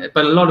 I mean,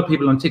 but a lot of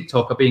people on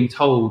TikTok are being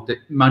told that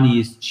money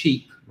is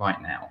cheap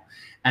right now.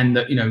 And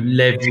that,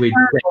 leverage,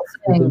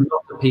 there's a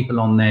lot of people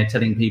on there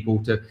telling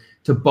people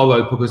to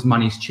borrow because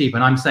money's cheap.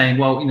 And I'm saying,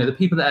 well, the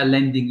people that are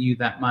lending you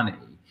that money,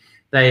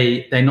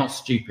 they're not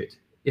stupid.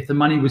 If the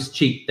money was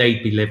cheap,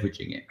 they'd be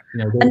leveraging it.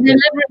 And they're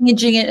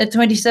leveraging it at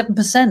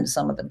 27%,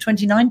 some of them,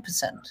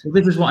 29%. Well,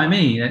 this is what I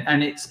mean.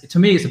 And to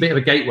me, it's a bit of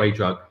a gateway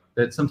drug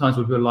that sometimes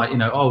people are like,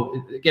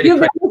 get You're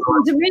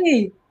listening to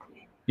me.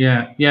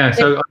 Yeah.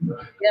 So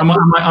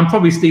I'm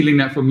probably stealing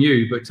that from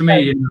you, but to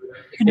me,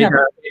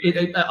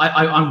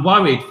 I'm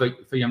worried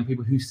for young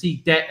people who see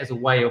debt as a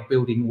way of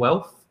building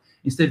wealth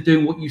instead of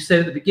doing what you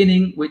said at the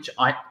beginning, which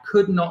I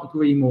could not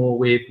agree more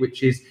with,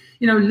 which is,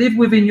 live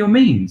within your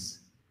means.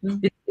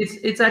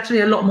 It's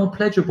actually a lot more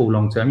pleasurable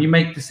long term. You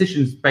make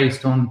decisions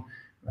based on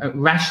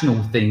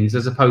rational things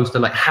as opposed to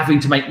like having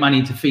to make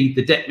money to feed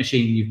the debt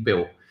machine you've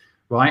built,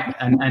 right?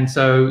 And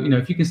so,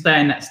 if you can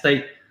stay in that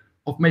state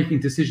of making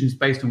decisions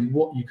based on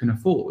what you can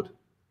afford,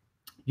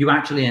 you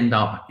actually end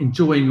up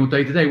enjoying your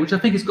day-to-day, which I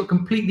think has got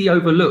completely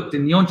overlooked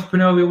in the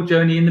entrepreneurial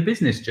journey, in the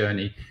business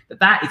journey,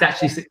 that is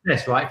actually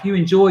success, right? If you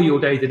enjoy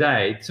your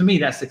day-to-day, to me,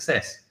 that's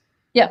success.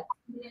 Yeah,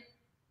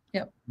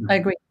 I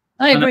agree.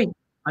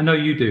 I know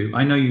you do.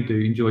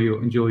 Enjoy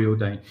your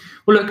day.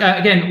 Well, look,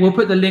 again, we'll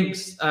put the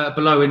links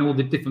below in all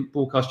the different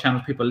broadcast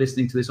channels people are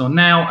listening to this on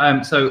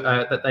now, so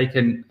that they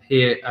can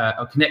hear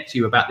or connect to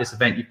you about this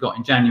event you've got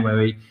in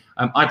January.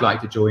 I'd like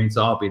to join,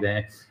 so I'll be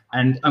there.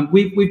 And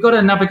we've got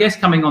another guest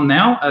coming on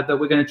now that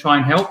we're going to try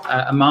and help,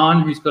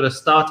 Aman, who's got a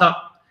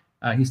startup.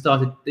 He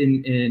started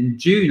in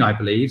June, I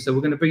believe. So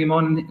we're going to bring him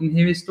on and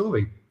hear his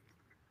story.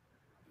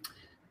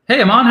 Hey,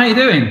 Aman, how you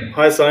doing?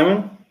 Hi,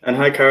 Simon, and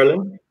hi,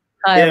 Carolyn.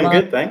 Hi, I'm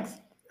good, thanks.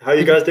 How are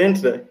you guys doing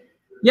today?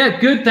 Yeah,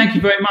 good. Thank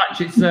you very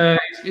much.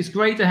 It's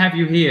great to have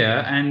you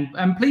here.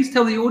 And please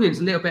tell the audience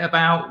a little bit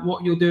about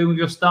what you're doing with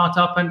your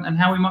startup and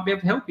how we might be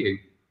able to help you.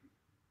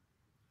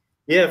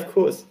 Yeah, of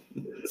course.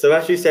 So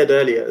as you said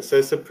earlier, so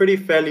it's a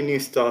fairly new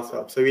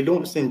startup. So we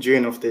launched in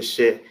June of this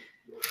year,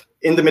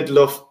 in the middle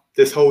of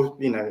this whole,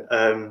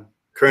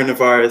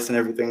 coronavirus and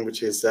everything,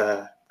 which is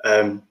going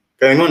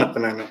on at the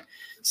moment.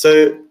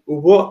 So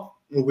what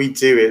we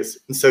do is,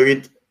 so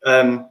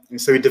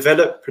we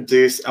develop,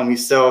 produce, and we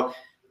sell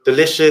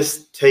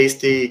delicious,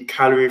 tasty,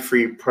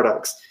 calorie-free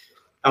products.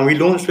 And we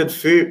launched with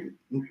food.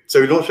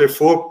 So we launched with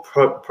 4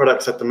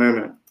 products at the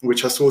moment,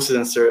 which are sauces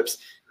and syrups.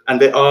 And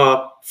they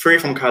are free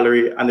from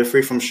calorie and they're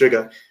free from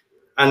sugar.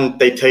 And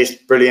they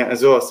taste brilliant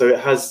as well. So it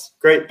has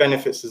great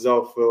benefits as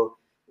well for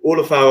all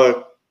of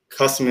our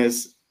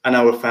customers and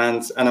our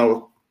fans and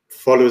our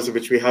followers,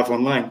 which we have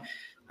online.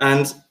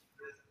 And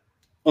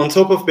on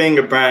top of being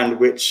a brand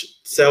which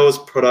sells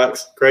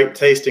products, great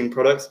tasting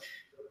products,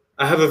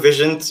 I have a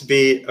vision to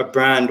be a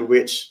brand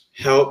which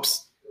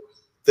helps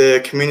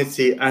the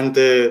community and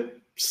the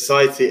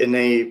society in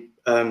a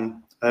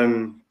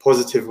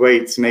positive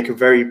way to make a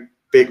very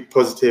big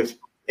positive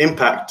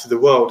impact to the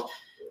world.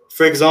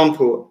 For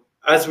example,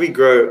 as we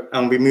grow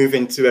and we move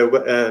into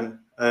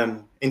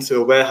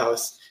a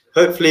warehouse,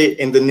 hopefully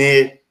in the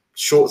near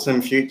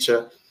short-term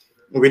future,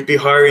 we'd be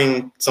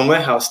hiring some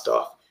warehouse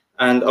staff.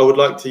 And I would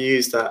like to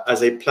use that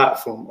as a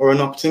platform or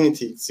an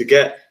opportunity to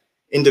get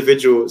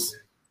individuals,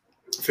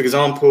 for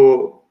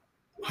example,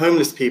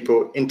 homeless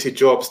people, into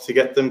jobs to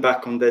get them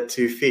back on their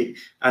 2 feet.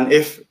 And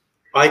if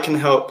I can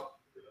help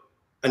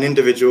an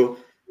individual,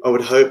 I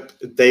would hope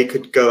that they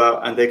could go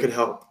out and they could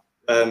help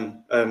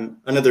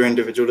another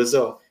individual as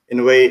well, in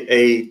a way,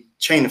 a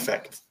chain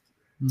effect.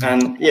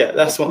 And yeah,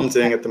 that's what I'm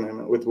doing at the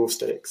moment with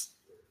Wolfsteaks.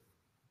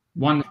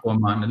 Wonderful,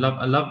 man.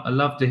 I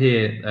love to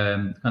hear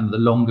kind of the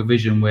longer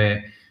vision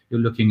where you're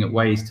looking at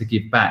ways to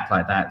give back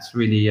like that. It's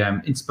really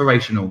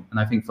inspirational, and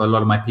I think for a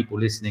lot of my people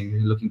listening who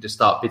are looking to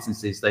start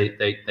businesses, they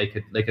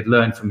could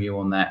learn from you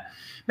on that.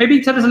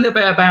 Maybe tell us a little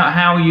bit about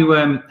how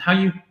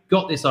you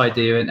got this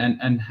idea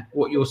and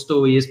what your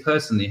story is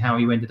personally, how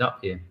you ended up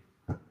here.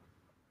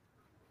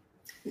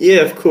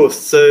 Yeah, of course.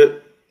 So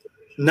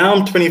now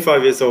I'm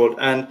 25 years old,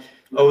 and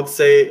I would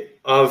say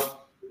I've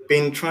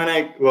been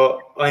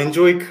I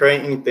enjoy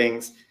creating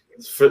things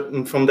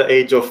from the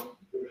age of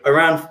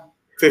around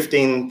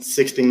 15,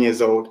 16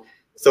 years old.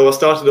 So I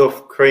started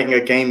off creating a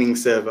gaming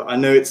server. I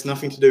know it's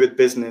nothing to do with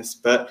business,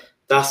 but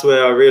that's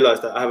where I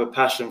realized that I have a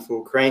passion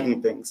for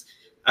creating things.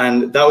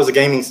 And that was a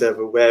gaming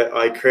server where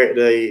I created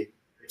a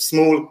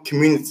small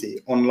community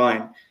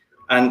online.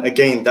 And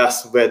again,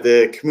 that's where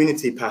the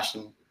community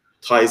passion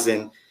ties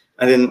in.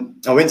 And then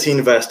I went to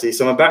university.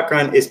 So my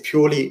background is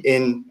purely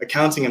in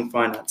accounting and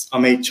finance.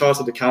 I'm a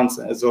chartered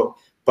accountant as well,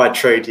 by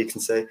trade, you can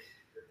say.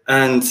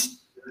 And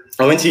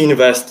I went to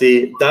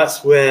university.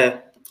 That's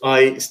where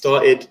I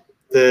started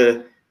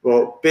the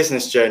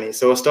business journey.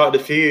 So I started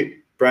a few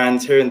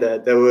brands here and there.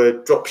 There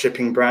were drop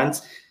shipping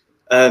brands,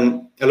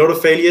 a lot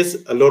of failures,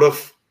 a lot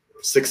of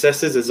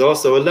successes as well.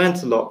 So I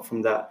learned a lot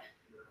from that.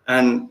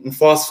 And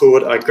fast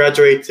forward, I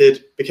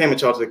graduated, became a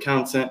chartered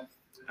accountant,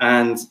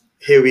 and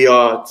here we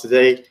are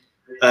today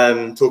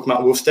talking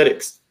about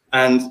Wolfsthetics.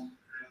 And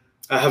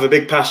I have a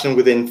big passion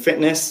within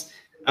fitness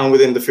and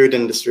within the food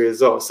industry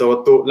as well. So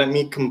I thought, let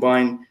me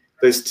combine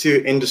those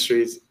two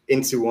industries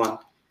into one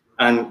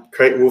and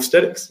create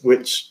Wolfsthetics,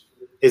 which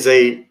is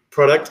a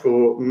product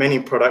or many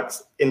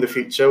products in the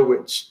future,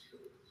 which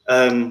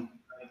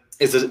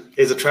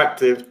is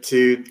attractive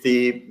to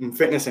the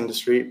fitness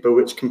industry, but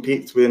which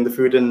competes within the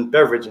food and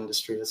beverage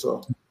industry as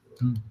well.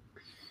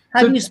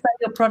 How do you spell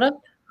your product?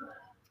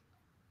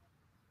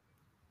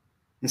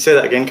 Say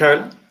that again,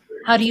 Carolyn.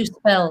 How do you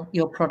spell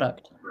your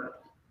product?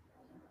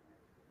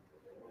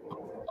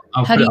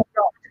 How do you?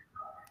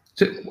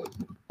 So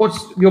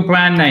what's your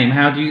brand name?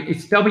 How do you?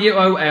 It's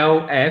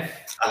WOLF.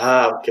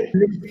 Okay.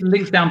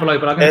 Links down below,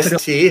 but I'm going to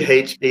put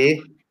it.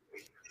 STHE.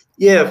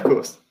 Yeah, of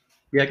course.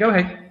 Yeah, go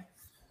ahead.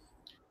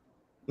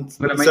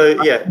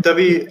 So yeah,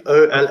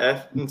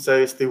 WOLF, and so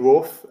it's the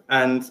wolf,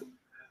 and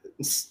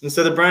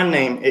so the brand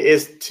name, it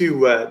is two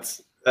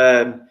words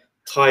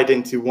tied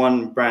into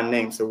one brand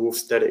name, so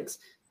Wolfsthetics.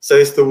 So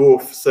it's the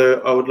wolf.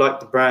 So I would like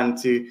the brand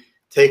to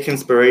take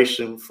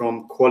inspiration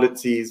from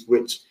qualities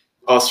which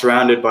are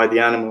surrounded by the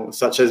animal,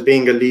 such as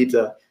being a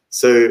leader.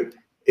 So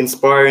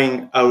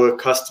inspiring our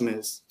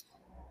customers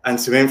and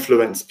to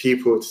influence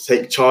people to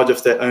take charge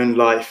of their own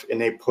life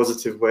in a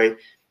positive way.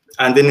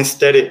 And then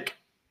aesthetic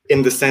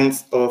in the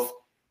sense of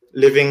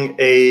living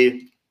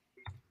a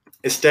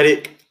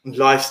aesthetic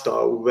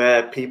lifestyle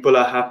where people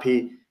are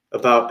happy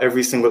about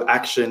every single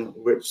action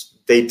which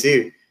they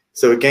do.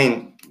 So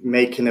again,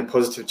 making a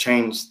positive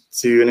change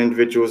to an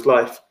individual's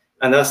life.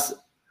 And that's,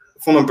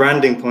 from a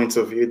branding point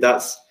of view,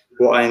 that's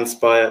what I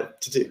inspire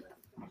to do.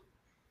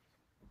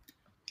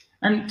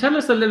 And tell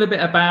us a little bit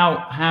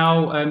about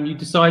how you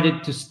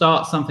decided to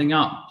start something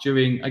up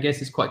during, I guess,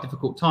 this quite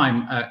difficult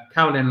time.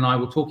 Carolyn and I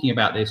were talking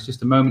about this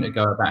just a moment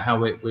ago, about how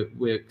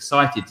we're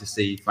excited to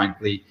see,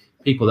 frankly,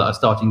 people that are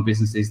starting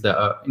businesses that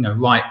are,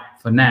 right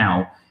for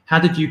now. How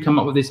did you come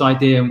up with this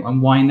idea,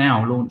 and why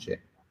now launch it?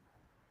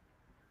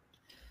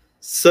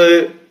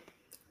 So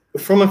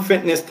from a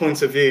fitness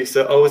point of view,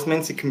 so I was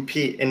meant to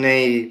compete in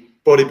a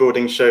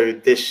bodybuilding show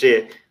this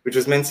year, which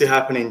was meant to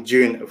happen in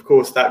June. Of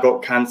course, that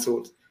got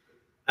cancelled.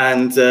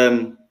 And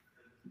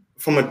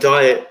from a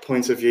diet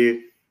point of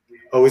view,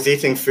 I was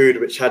eating food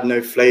which had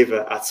no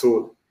flavor at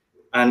all.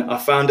 And I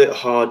found it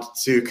hard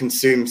to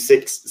consume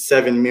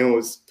 6-7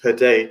 meals per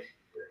day.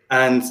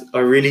 And I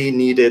really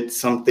needed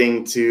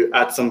something to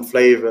add some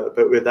flavor,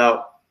 but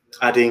without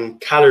adding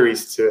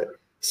calories to it.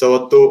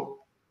 So I thought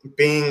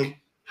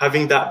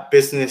having that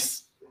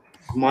business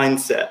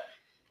mindset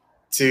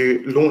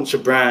to launch a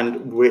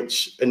brand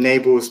which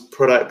enables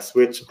products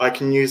which I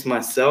can use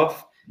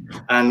myself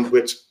and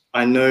which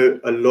I know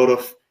a lot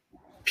of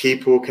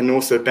people can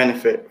also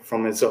benefit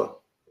from as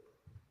well.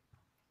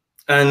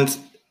 And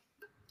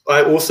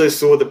I also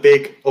saw the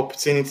big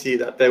opportunity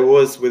that there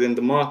was within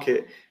the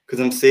market, because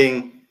I'm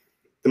seeing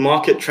the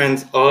market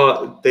trends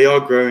are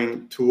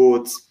growing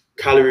towards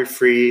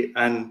calorie-free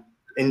and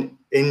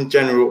in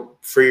general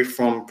free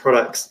from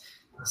products.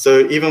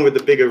 So even with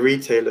the bigger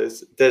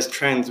retailers, there's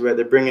trends where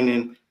they're bringing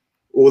in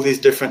all these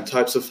different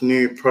types of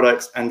new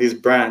products and these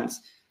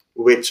brands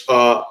which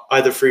are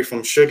either free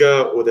from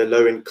sugar or they're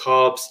low in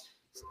carbs.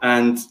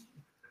 And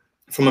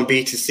from a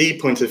B2C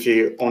point of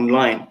view,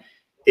 online,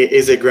 it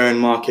is a growing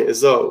market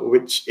as well,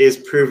 which is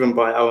proven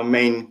by our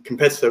main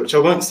competitor, which I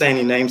won't say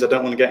any names. I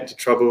don't want to get into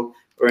trouble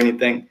or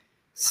anything.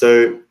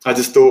 So I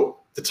just thought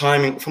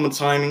from a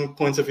timing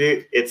point of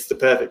view, it's the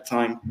perfect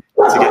time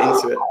to get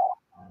into it.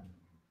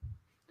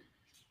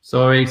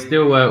 Sorry,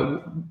 still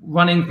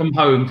running from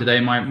home today.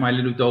 My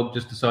little dog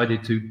just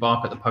decided to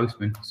bark at the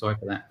postman. Sorry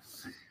for that.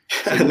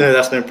 No,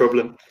 that's no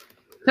problem.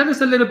 Tell us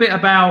a little bit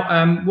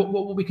about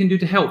what we can do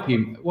to help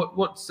you.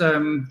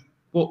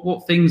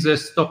 What things are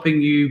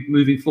stopping you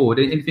moving forward?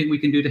 Anything we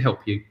can do to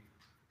help you?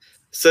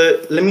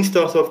 So let me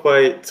start off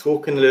by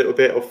talking a little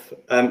bit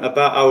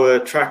about our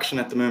traction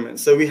at the moment.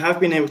 So we have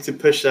been able to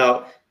push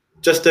out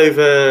just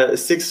over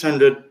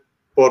 600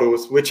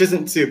 bottles, which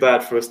isn't too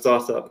bad for a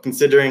startup,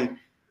 considering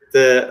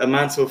the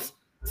amount of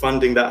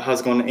funding that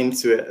has gone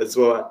into it as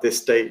well at this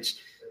stage.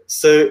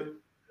 So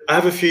I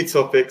have a few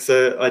topics,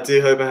 so I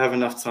do hope I have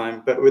enough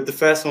time. But with the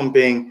first one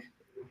being,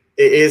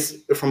 it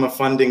is from a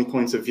funding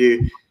point of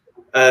view,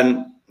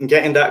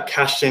 getting that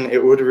cash in,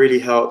 it would really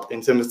help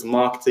in terms of the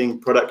marketing,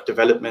 product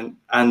development,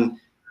 and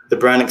the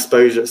brand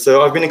exposure.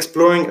 So I've been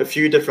exploring a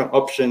few different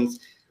options,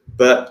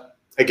 but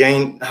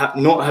again,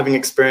 not having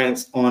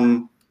experience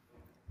on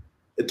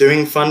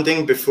doing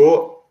funding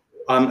before,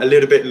 I'm a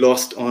little bit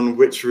lost on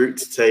which route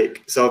to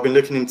take. So I've been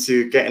looking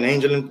into getting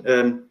angel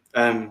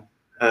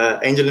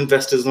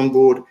investors on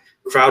board,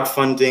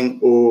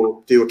 crowdfunding,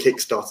 or do a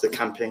Kickstarter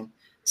campaign.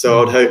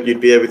 So I'd hope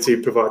you'd be able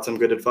to provide some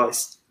good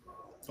advice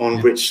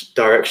on which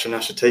direction I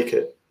should take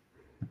it.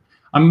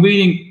 I'm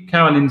reading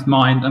Carolyn's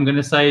mind. I'm going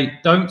to say,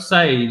 don't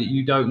say that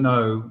you don't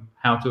know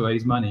how to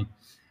raise money.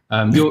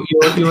 You're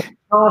a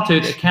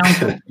chartered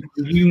accountant.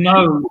 You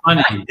know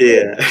money.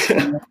 Yeah.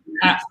 You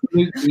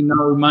absolutely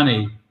know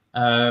money.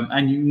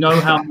 And you know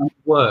how money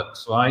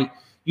works, right?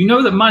 You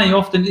know that money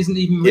often isn't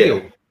even real.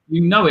 Yeah.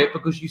 You know it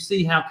because you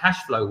see how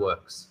cash flow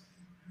works,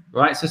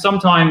 right? So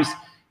sometimes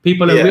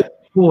people are really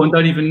poor and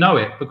don't even know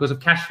it because of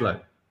cash flow.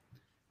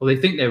 Or they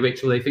think they're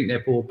rich or they think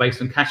they're poor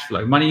based on cash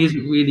flow. Money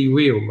isn't really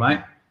real,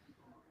 right?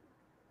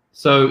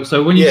 So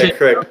when you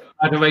say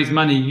how to raise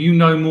money, you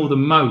know more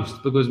than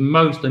most because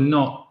most are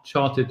not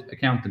chartered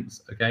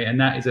accountants, okay? And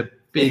that is a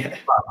big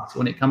plus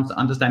when it comes to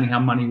understanding how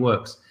money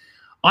works.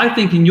 I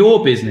think in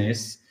your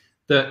business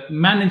that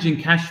managing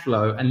cash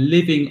flow and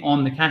living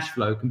on the cash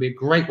flow can be a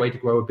great way to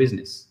grow a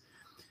business.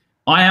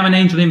 I am an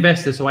angel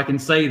investor, so I can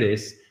say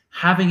this.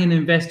 Having an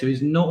investor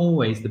is not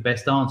always the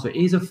best answer. It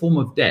is a form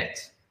of debt.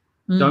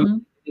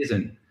 Don't, it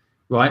isn't,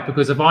 right?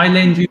 Because if I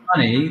lend you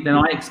money, then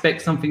I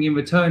expect something in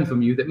return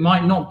from you that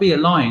might not be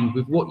aligned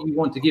with what you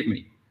want to give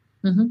me.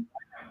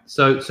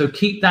 So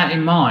keep that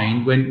in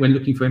mind when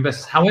looking for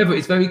investors. However,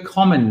 it's very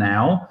common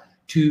now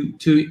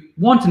to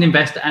want an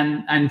investor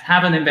and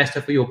have an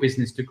investor for your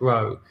business to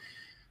grow.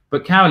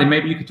 But Carolyn,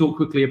 maybe you could talk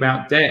quickly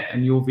about debt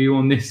and your view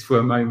on this for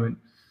a moment.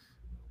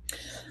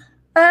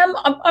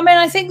 I mean,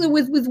 I think that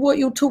with what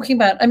you're talking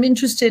about, I'm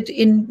interested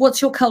in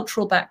what's your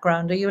cultural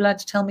background. Are you allowed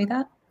to tell me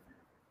that?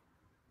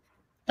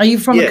 Are you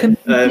from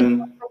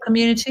a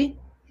community?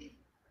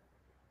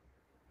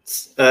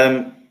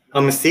 I'm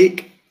a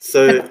Sikh.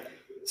 So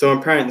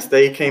my parents,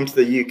 they came to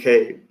the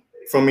UK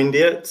from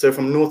India, so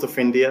from north of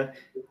India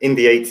in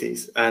the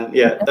 80s. And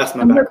yeah, that's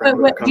my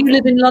background. Do you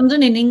live in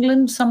London, in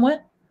England,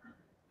 somewhere?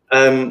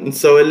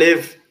 So I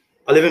live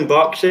in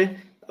Berkshire,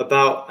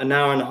 about an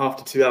hour and a half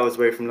to 2 hours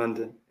away from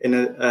London, in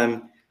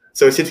a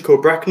so a city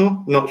called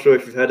Bracknell. Not sure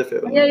if you've heard of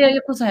it. Yeah,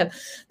 of course I have.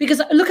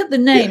 Because I look at the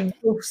name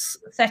Wolf's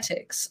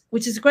Aesthetics,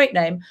 which is a great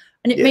name,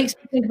 and it makes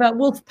me think about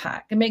Wolf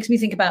Pack. It makes me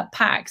think about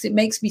packs. It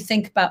makes me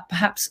think about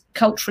perhaps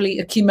culturally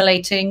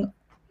accumulating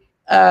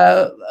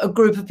a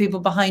group of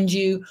people behind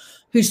you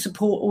who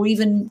support, or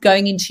even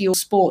going into your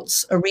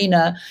sports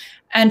arena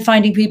and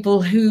finding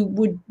people who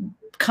would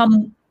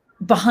come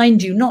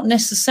behind you, not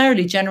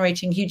necessarily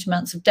generating huge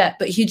amounts of debt,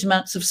 but huge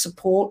amounts of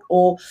support,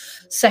 or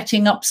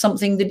setting up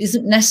something that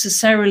isn't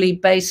necessarily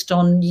based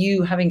on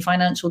you having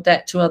financial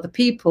debt to other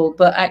people,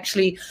 but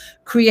actually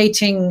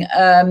creating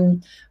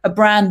a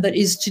brand that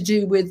is to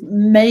do with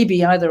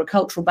maybe either a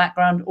cultural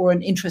background or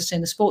an interest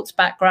in the sports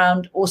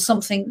background or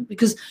something.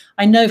 Because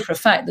I know for a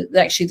fact that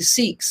actually the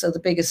Sikhs are the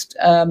biggest,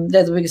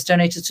 they're the biggest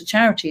donators to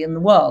charity in the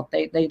world.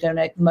 They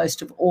donate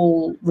most of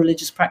all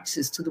religious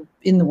practices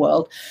in the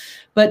world.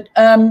 But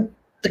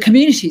the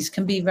communities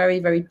can be very,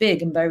 very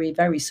big and very,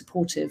 very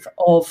supportive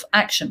of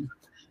action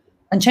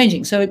and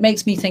changing. So it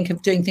makes me think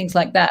of doing things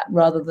like that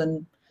rather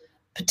than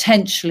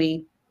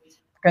potentially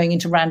going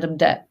into random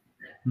debt.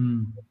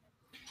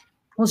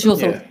 What's your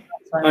thought?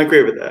 I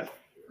agree with that.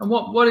 And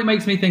what it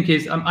makes me think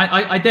is,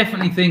 I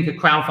definitely think a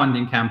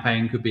crowdfunding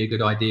campaign could be a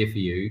good idea for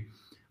you.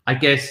 I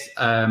guess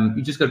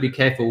you just got to be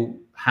careful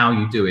how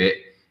you do it.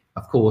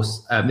 Of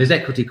course, there's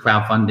equity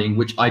crowdfunding,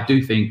 which I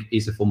do think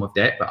is a form of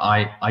debt. But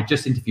I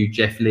just interviewed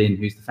Jeff Lynn,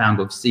 who's the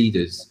founder of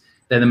Cedars.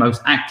 They're the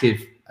most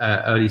active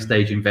early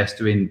stage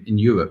investor in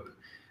Europe,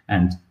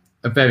 and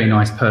a very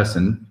nice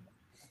person.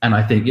 And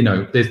I think,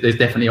 there's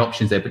definitely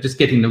options there, but just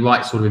getting the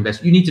right sort of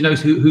investor. You need to know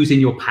who's in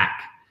your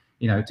pack,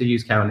 to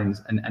use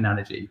Carolyn's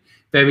analogy.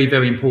 Very,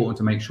 very important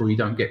to make sure you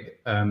don't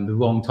get the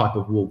wrong type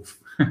of wolf.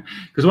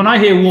 Because when I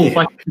hear wolf,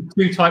 I think of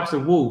two types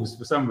of wolves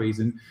for some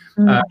reason.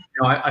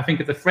 I think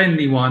of the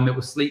friendly one that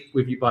will sleep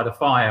with you by the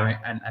fire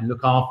and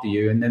look after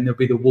you, and then there'll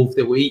be the wolf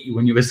that will eat you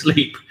when you're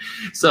asleep.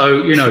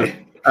 So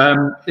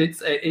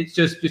it's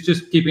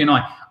just keeping an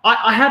eye.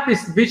 I had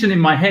this vision in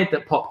my head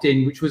that popped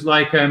in, which was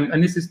like,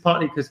 and this is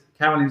partly because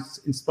Carolyn's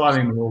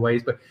inspiring me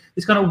always, but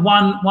it's kind of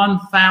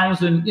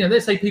 1,000.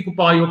 Let's say people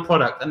buy your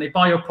product and they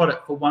buy your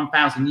product for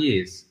 1,000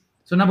 years.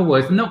 So in other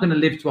words, they're not going to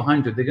live to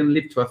 100; they're going to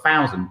live to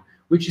 1,000.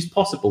 Which is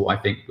possible, I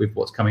think, with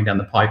what's coming down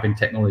the pipe and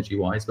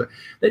technology-wise. But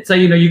let's say,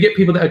 you get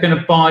people that are going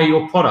to buy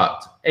your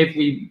product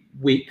every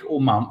week or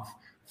month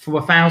for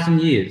 1,000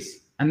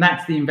 years, and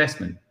that's the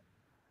investment.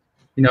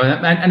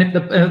 And if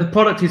the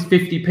product is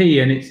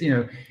 50p and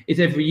it's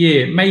every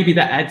year, maybe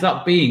that adds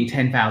up being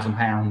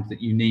 £10,000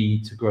 that you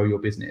need to grow your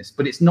business.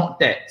 But it's not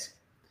debt.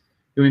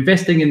 You're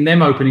investing in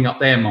them opening up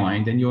their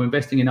mind, and you're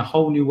investing in a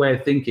whole new way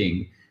of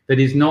thinking that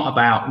is not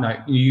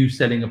about you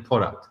selling a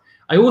product.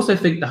 I also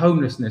think the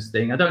homelessness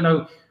thing, I don't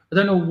know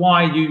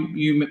why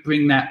you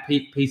bring that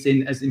piece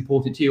in as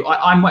important to you.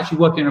 I'm actually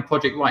working on a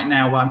project right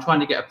now where I'm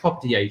trying to get a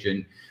property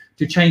agent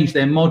to change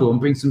their model and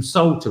bring some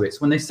soul to it. So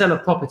when they sell a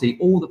property,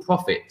 all the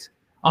profit,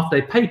 after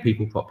they pay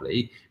people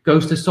properly,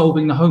 goes to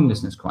solving the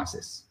homelessness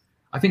crisis.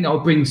 I think that will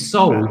bring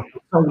soul to the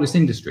soulless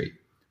industry,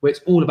 where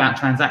it's all about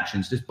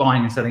transactions, just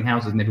buying and selling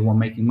houses and everyone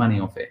making money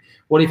off it.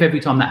 What if every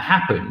time that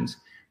happened,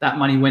 that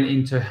money went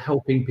into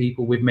helping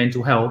people with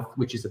mental health,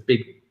 which is a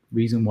big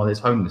reason why there's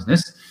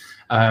homelessness.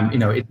 You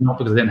know, it's not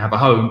because they don't have a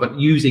home, but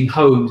using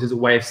homes as a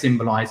way of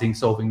symbolizing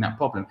solving that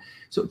problem.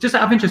 So just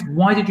out of interest,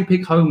 why did you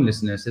pick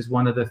homelessness as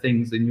one of the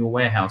things in your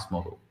warehouse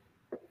model?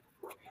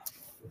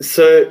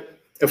 So,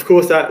 of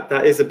course, that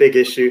is a big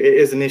issue. It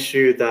is an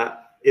issue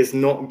that is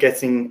not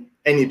getting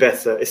any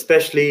better,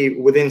 especially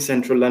within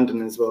central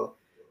London as well.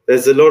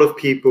 There's a lot of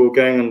people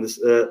going on this,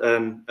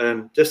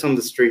 just on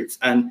the streets,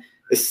 and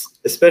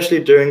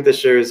especially during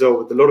this year as well,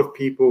 with a lot of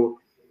people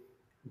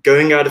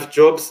going out of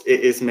jobs, it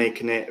is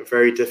making it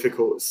very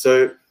difficult.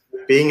 So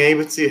being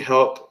able to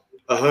help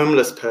a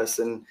homeless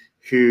person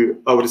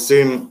who I would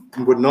assume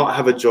would not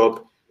have a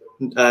job,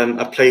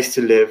 a place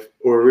to live,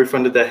 or a roof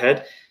under their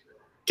head,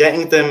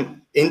 getting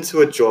them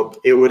into a job,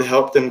 it would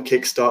help them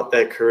kickstart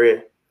their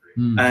career.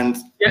 And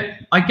yeah,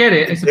 I get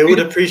it. They would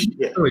appreciate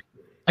it.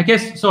 I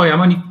guess, sorry,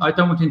 I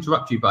don't want to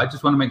interrupt you, but I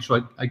just want to make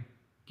sure I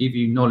give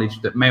you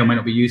knowledge that may or may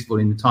not be useful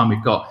in the time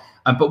we've got.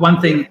 But one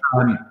thing,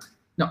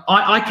 no,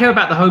 I care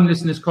about the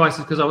homelessness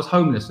crisis because I was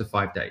homeless for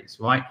 5 days,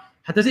 right?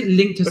 Does it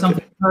link to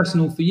something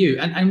personal for you?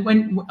 And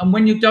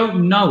when you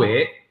don't know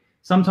it,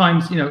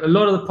 sometimes, you know, a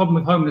lot of the problem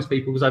with homeless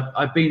people, because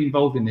I've been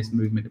involved in this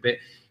movement a bit,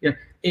 you know,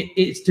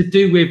 it's to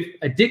do with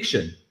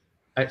addiction.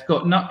 It's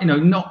got not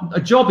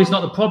a job is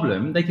not the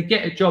problem. They could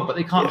get a job, but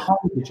they can't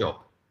hold the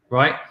job,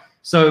 right?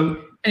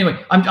 So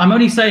anyway, I'm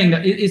only saying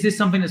that, is this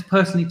something that's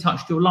personally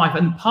touched your life?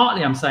 And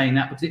partly I'm saying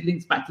that because it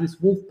links back to this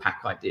wolf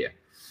pack idea.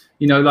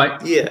 You know,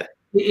 like,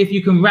 if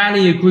you can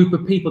rally a group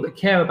of people that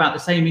care about the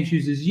same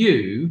issues as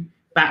you,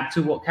 back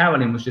to what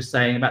Carolyn was just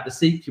saying about the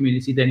Sikh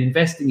community then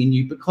investing in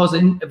you, because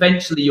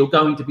eventually you're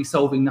going to be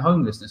solving the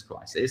homelessness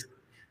crisis.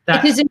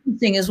 It is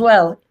interesting as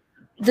well.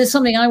 There's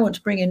something I want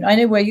to bring in. I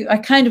know I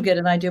kind of get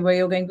an idea where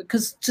you're going,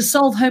 because to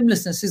solve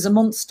homelessness is a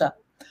monster.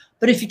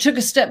 But if you took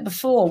a step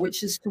before,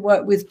 which is to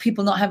work with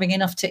people not having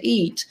enough to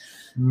eat,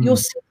 your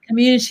Sikh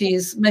community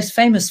is most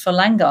famous for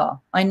langar.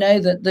 I know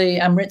that the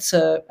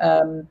Amritsar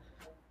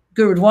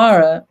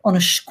Gurudwara on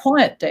a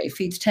quiet day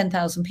feeds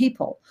 10,000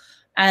 people.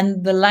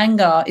 And the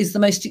langar is the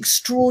most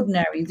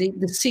extraordinary,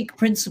 the Sikh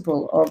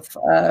principle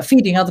of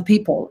feeding other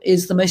people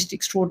is the most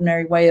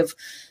extraordinary way of,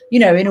 you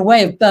know, in a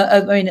way of,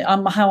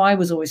 how I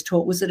was always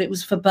taught was that it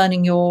was for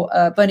burning your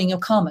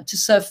karma, to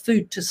serve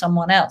food to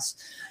someone else.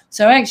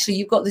 So actually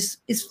you've got this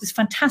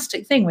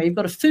fantastic thing where you've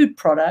got a food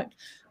product,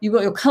 you've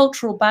got your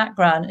cultural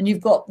background, and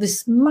you've got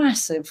this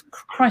massive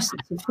crisis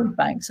of food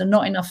banks and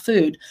not enough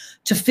food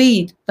to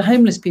feed the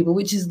homeless people,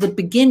 which is the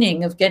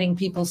beginning of getting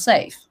people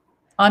safe.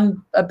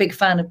 I'm a big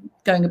fan of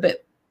going a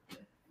bit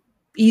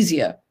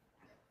easier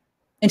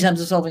in terms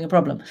of solving a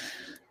problem.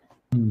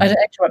 I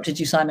interrupted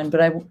you, Simon,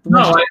 but I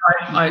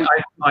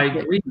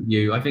agree with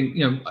you. I think,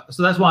 you know,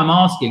 so that's why I'm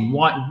asking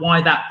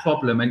why that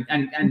problem, and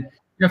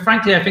you know,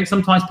 frankly, I think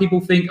sometimes people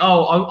think,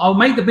 oh, I'll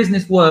make the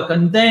business work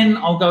and then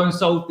I'll go and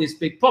solve this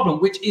big problem,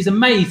 which is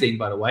amazing,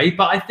 by the way.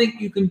 But I think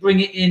you can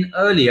bring it in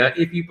earlier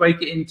if you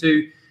break it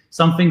into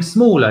something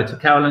smaller, to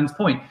Carolyn's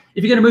point.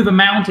 If you're going to move a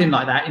mountain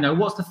like that, you know,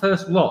 what's the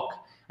first rock?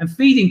 And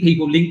feeding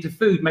people linked to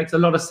food makes a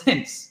lot of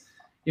sense,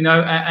 you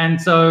know.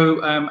 And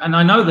so, and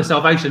I know the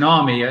Salvation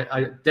Army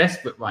are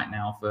desperate right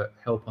now for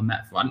help on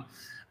that front.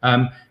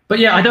 But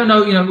yeah, I don't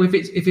know, you know, if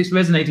it's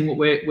resonating what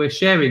we're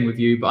sharing with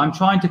you, but I'm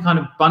trying to kind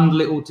of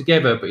bundle it all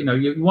together. But, you know,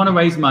 you want to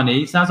raise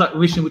money. Sounds like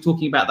originally we're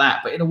talking about that,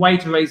 but in a way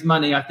to raise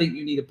money, I think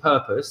you need a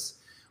purpose.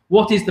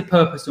 What is the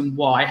purpose and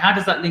why? How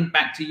does that link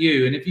back to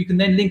you? And if you can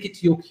then link it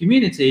to your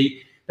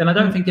community, then I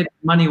don't think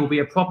money will be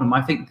a problem.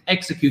 I think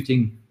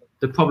executing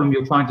the problem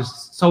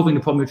solving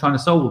the problem you're trying to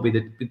solve will be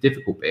the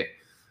difficult bit.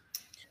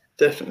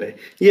 Definitely.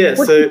 Yeah.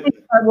 What do you think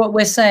about what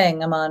we're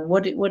saying, Aman?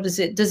 What does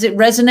it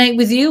resonate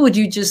with you? Or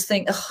do you just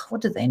think, oh, what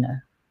do they know?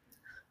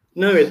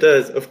 No, it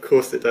does. Of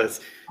course it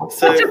does.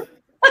 So,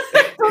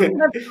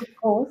 of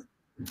course.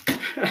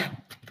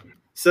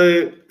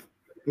 So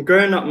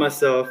growing up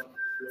myself,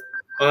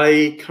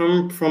 I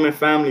come from a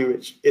family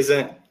which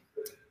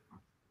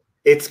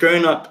it's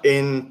grown up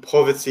in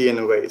poverty in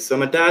a way. So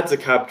my dad's a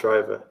cab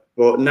driver.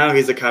 Well, now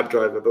he's a cab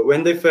driver. But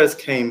when they first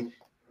came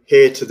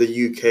here to the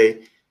UK,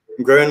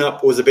 growing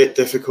up was a bit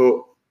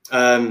difficult,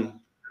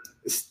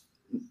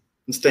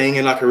 staying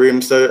in like a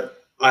room. So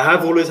I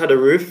have always had a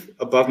roof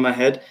above my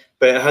head,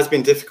 but it has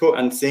been difficult.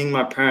 And seeing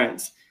my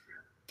parents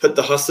put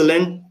the hustle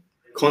in,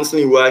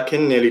 constantly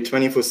working nearly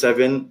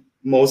 24/7,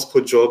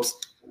 multiple jobs,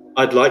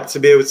 I'd like to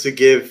be able to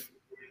give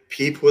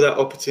people that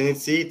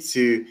opportunity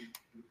to,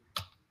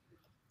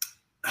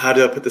 how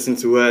do I put this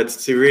into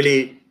words, to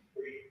really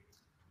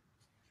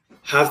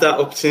have that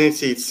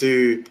opportunity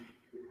to,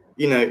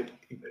 you know,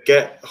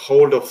 get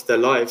hold of their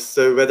lives.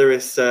 So whether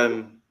it's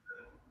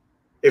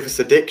if it's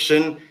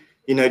addiction,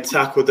 you know,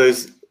 tackle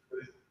the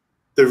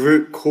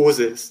root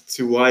causes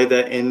to why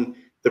they're in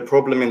the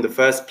problem in the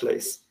first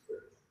place,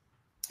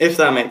 if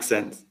that makes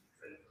sense.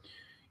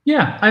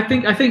 Yeah, I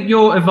think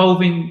you're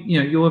evolving, you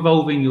know, you're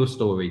evolving your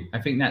story. I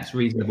think that's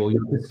reasonable.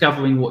 You're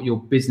discovering what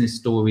your business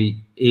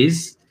story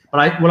is.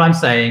 But what I'm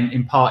saying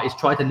in part is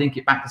try to link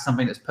it back to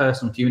something that's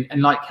personal to you.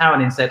 And like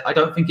Carolyn said, I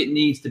don't think it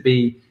needs to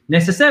be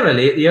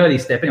necessarily at the early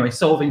step anyway,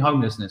 solving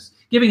homelessness,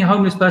 giving a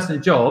homeless person a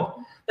job.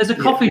 There's a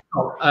coffee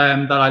shop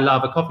that I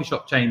love, a coffee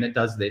shop chain that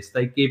does this.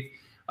 They give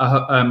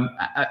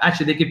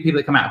actually they give people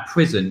that come out of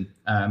prison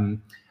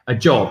a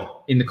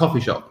job in the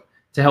coffee shop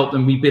to help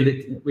them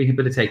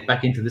rehabilitate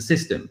back into the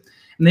system.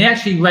 And they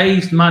actually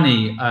raised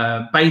money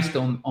based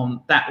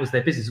on that was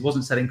their business. It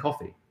wasn't selling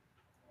coffee.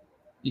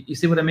 You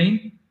see what I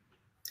mean?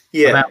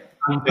 Yeah,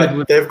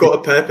 they've got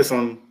a purpose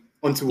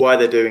onto why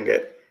they're doing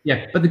it.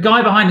 Yeah, but the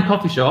guy behind the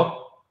coffee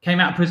shop came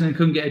out of prison and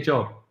couldn't get a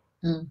job.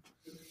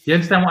 You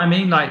understand what I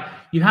mean? Like,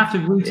 you have to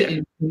root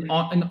it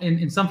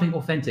in something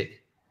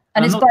authentic.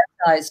 And it's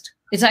bite-sized.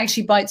 It's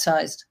actually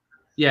bite-sized.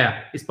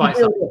 Yeah, it's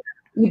bite-sized.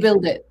 You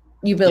build it.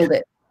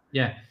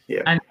 Yeah.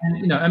 And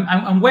you know,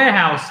 and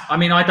warehouse. I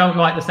mean, I don't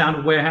like the sound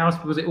of warehouse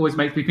because it always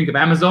makes me think of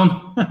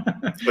Amazon.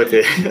 That's what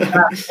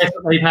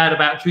they've had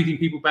about treating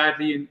people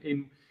badly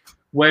in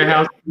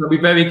warehouse. Be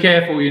very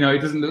careful. You know, it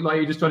doesn't look like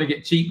you're just trying to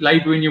get cheap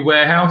labor in your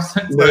warehouse.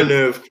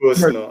 No, of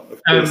course not.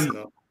 Of course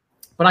not.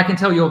 But I can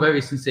tell you're a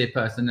very sincere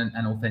person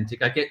and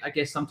authentic. I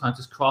guess sometimes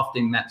just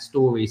crafting that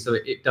story so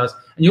it does.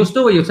 And your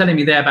story you're telling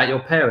me there about your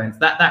parents,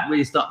 that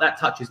really that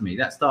touches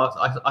me. I start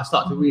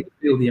to really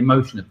feel the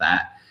emotion of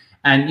that.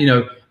 And you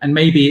know, and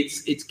maybe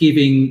it's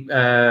giving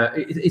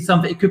it's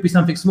something. It could be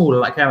something smaller,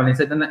 like Carolyn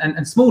said,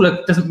 and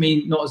smaller doesn't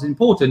mean not as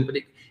important, but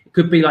it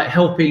could be like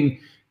helping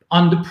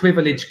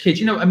underprivileged kids.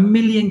 You know, 1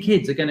 million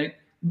kids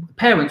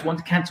parents want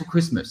to cancel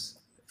Christmas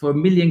for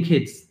 1 million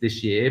kids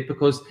this year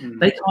because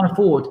they can't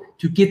afford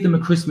to give them a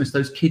Christmas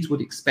those kids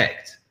would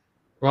expect,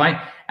 right?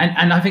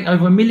 And I think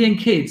over 1 million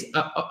kids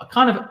are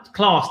kind of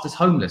classed as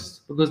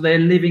homeless because they're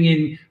living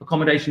in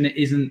accommodation that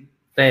isn't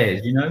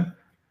theirs, you know?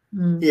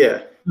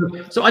 Yeah.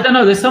 So I don't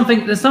know. There's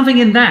something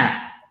in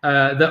that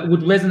that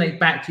would resonate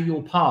back to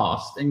your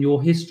past and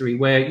your history,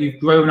 where you've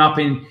grown up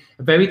in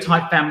a very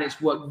tight family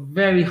that's worked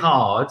very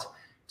hard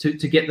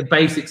to get the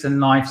basics in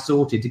life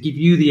sorted, to give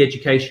you the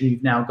education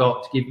you've now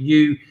got, to give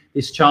you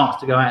this chance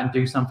to go out and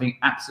do something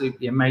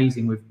absolutely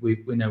amazing with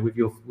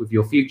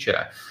your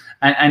future.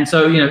 And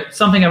so, you know,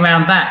 something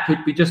around that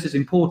could be just as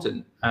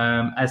important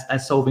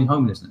as solving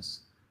homelessness.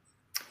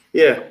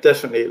 Yeah,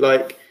 definitely.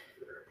 Like,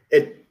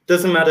 it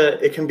doesn't matter.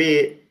 It can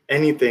be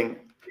anything,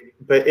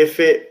 but if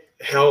it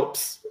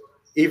helps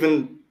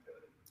even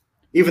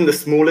the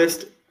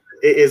smallest,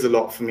 it is a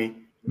lot for me.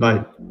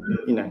 Like,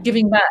 you know,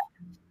 giving back.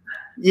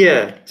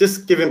 Yeah,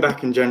 just giving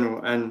back in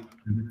general, and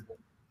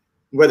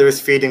whether it's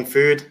feeding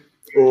food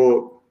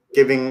or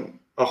giving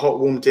a hot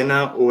warm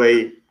dinner or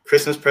a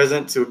Christmas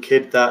present to a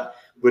kid that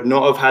would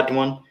not have had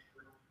one,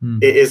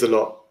 it is a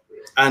lot.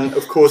 And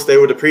of course they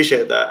would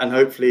appreciate that, and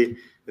hopefully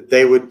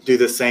they would do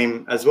the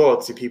same as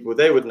well to people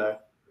they would know,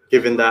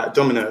 given that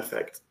domino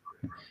effect.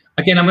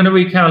 Again, I'm going to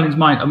read Carolyn's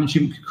mind. I mean,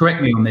 she can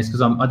correct me on this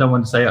because I don't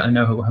want to say I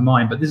know her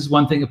mind, but this is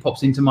one thing that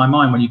pops into my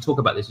mind when you talk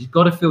about this. You've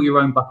got to fill your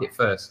own bucket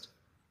first.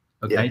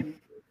 Okay.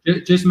 Yeah.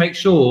 Just make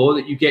sure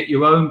that you get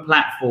your own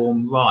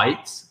platform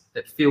right,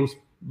 that feels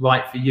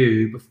right for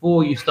you,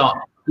 before you start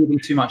giving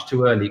too much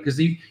too early, because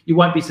you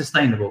won't be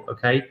sustainable.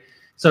 Okay.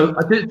 So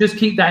just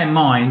keep that in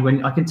mind.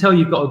 When I can tell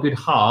you've got a good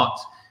heart,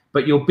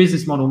 but your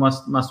business model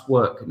must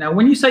work. Now,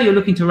 when you say you're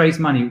looking to raise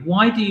money,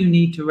 why do you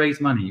need to raise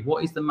money?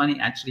 What is the money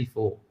actually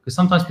for? Because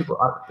sometimes people,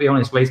 I'll be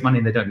honest, raise money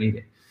and they don't need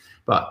it.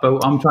 But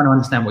I'm trying to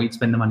understand what you'd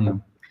spend the money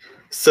on.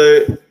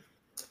 So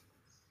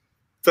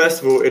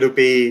first of all, it'll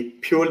be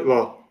purely,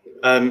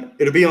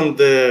 it'll be on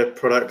the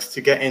products to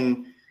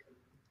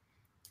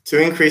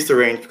increase the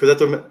range, because at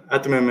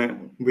the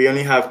moment we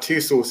only have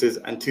 2 sauces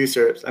and 2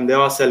 syrups, and they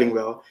are selling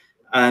well.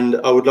 And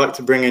I would like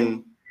to bring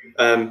in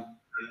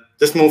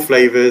just more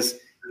flavors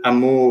and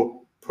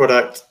more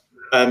product,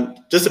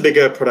 just a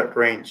bigger product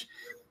range.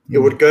 It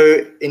would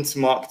go into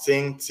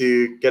marketing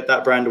to get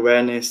that brand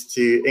awareness,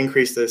 to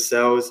increase those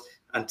sales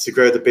and to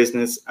grow the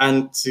business,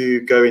 and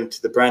to go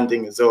into the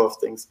branding as well of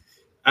things,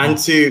 and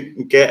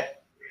to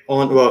get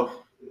on,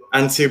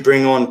 and to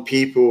bring on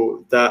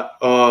people that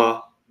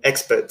are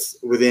experts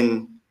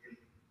within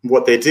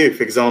what they do.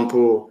 For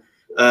example,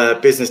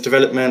 business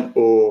development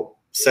or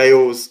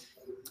sales,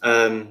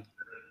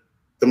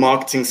 the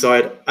marketing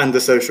side and the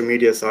social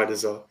media side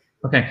as well.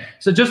 Okay,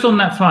 so just on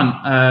that front,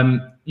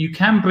 you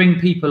can bring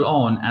people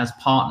on as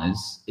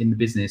partners in the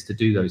business to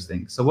do those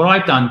things. So what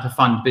I've done to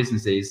fund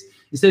businesses,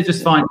 instead of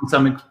just finding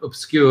some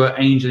obscure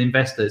angel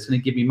investor that's going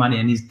to give me money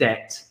and his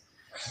debt,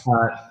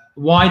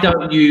 why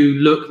don't you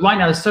look, right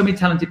now there's so many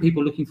talented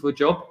people looking for a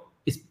job,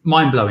 it's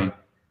mind-blowing.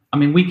 I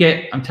mean, we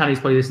get, I'm telling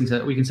you, probably listening to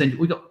it,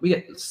 we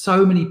get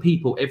so many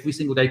people every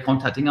single day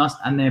contacting us,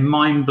 and they're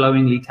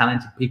mind-blowingly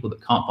talented people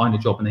that can't find a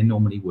job and they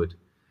normally would,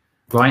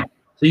 right?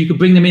 So you could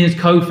bring them in as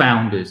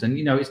co-founders, and,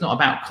 you know, it's not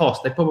about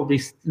cost. They're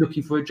probably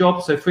looking for a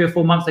job. So 3 or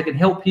 4 months, they can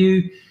help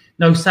you,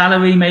 no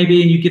salary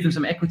maybe, and you give them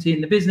some equity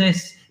in the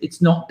business.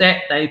 It's not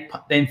debt. They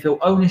then feel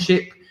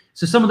ownership.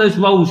 So some of those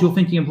roles you're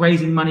thinking of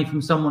raising money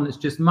from someone that's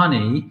just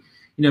money,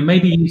 you know,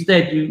 maybe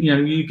instead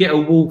you get a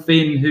wolf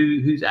in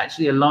who's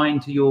actually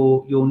aligned to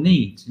your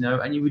needs, you know,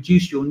 and you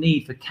reduce your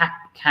need for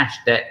cash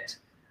debt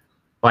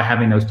by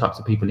having those types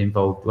of people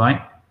involved,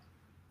 right?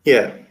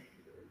 Yeah.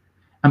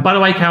 And by the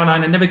way,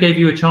 Caroline, I never gave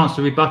you a chance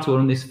to rebuttal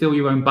on this fill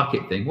your own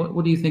bucket thing.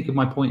 What do you think of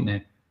my point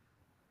there?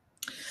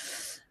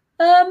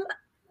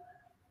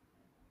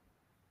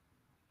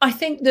 I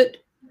think that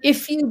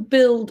if you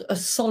build a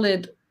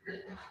solid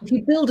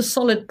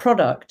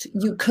product,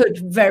 you could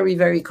very,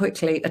 very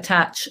quickly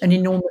attach an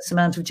enormous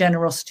amount of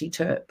generosity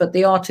to it. But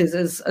the art is,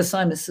 as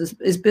Simon says,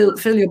 is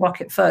fill your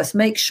bucket first.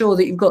 Make sure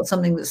that you've got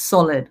something that's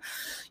solid.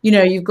 You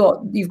know, you've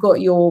got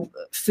your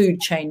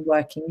food chain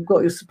working, you've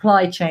got your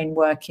supply chain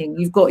working,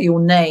 you've got your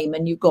name,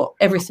 and you've got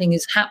everything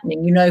is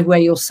happening. You know where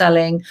you're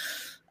selling,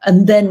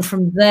 and then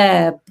from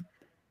there,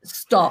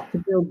 start to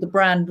build the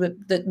brand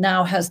that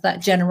now has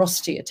that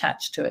generosity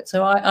attached to it.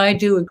 So I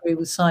do agree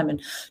with Simon.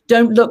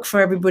 Don't look for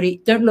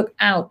everybody. Don't look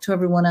out to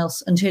everyone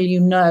else until you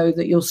know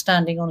that you're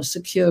standing on a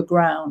secure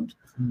ground.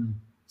 Mm.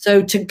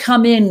 So to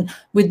come in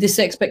with this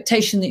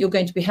expectation that you're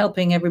going to be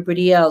helping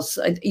everybody else,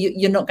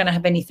 you're not going to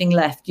have anything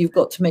left. You've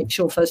got to make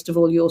sure, first of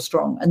all, you're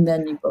strong, and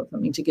then you've got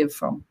something to give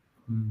from.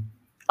 Mm.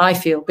 I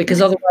feel,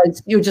 because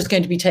otherwise you're just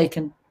going to be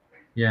taken.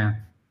 Yeah.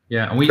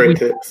 Yeah, and we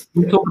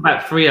talk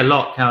about free a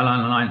lot,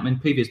 Caroline and I, in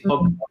previous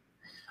podcasts.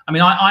 I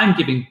mean, I'm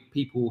giving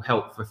people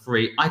help for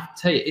free. I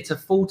tell you, it's a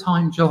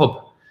full-time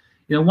job.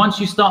 You know, once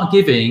you start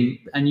giving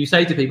and you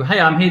say to people, hey,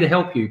 I'm here to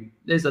help you,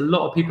 there's a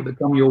lot of people that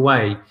come your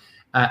way,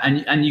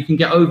 and you can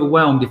get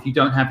overwhelmed if you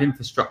don't have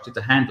infrastructure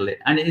to handle it.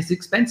 And it is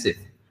expensive,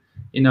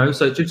 you know,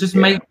 so to just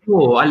make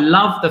sure. I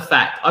love the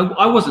fact,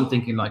 I wasn't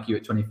thinking like you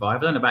at 25. I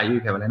don't know about you,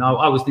 Caroline.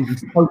 I was thinking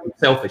total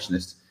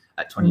selfishness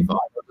at 25.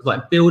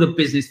 Like build a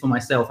business for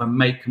myself and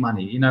make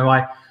money. You know,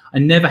 I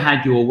never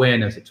had your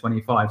awareness at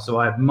 25, so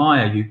I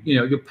admire you. You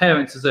know, your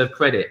parents deserve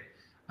credit.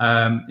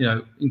 You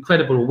know,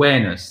 incredible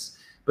awareness,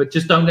 but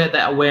just don't let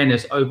that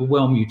awareness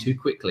overwhelm you too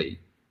quickly.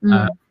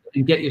 And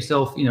get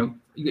yourself, you know,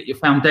 you get your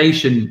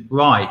foundation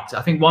right.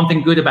 I think one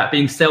thing good about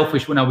being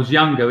selfish when I was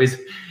younger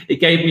is it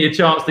gave me a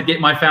chance to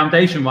get my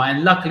foundation right.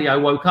 And luckily, I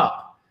woke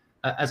up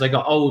as I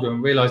got older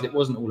and realized it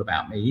wasn't all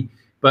about me.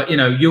 But you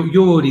know,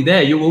 you're already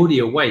there. You're already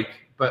awake.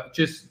 But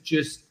just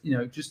you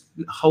know, just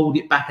hold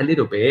it back a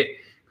little bit,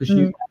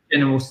 because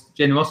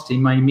generosity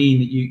may mean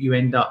that you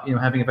end up, you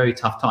know, having a very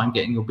tough time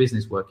getting your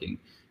business working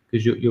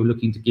because you're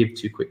looking to give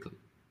too quickly.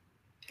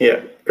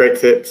 Yeah, great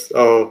tips.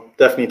 I'll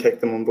definitely take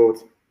them on board.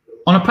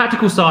 On a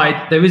practical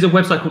side, there is a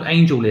website called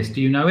AngelList.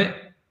 Do you know it?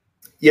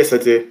 Yes, I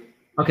do.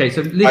 Okay,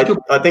 so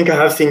I think I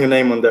have seen your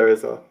name on there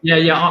as well.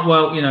 Yeah.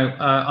 Well, you know,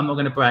 I'm not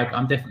going to brag.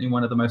 I'm definitely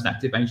one of the most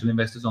active angel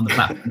investors on the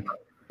platform.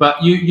 But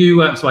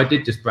so I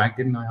did just brag,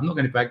 didn't I? I'm not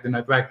going to brag, then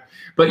I brag.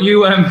 But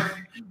you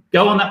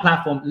go on that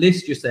platform,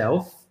 list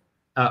yourself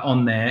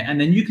on there, and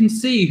then you can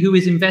see who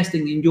is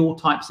investing in your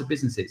types of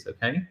businesses,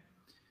 okay?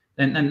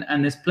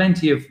 And there's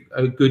plenty of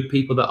good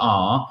people that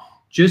are.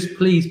 Just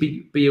please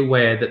be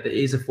aware that there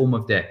is a form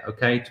of debt,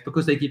 okay?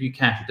 Because they give you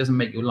cash, it doesn't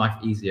make your life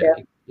easier.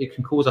 Yeah. It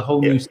can cause a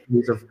whole new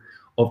series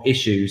of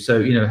issues. So,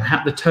 you know,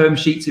 the term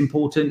sheet's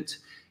important.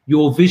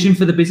 Your vision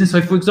for the business.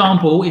 So, for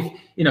example, if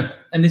you know,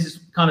 and this is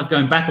kind of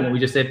going back on what we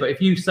just said, but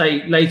if you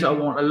say later, I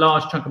want a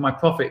large chunk of my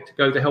profit to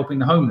go to helping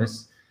the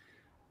homeless,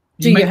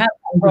 do you have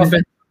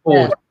profit?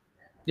 Yeah,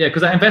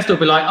 because that investor will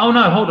be like, oh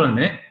no, hold on a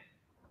minute,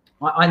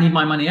 I need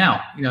my money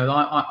out. You know,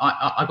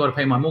 I got to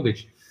pay my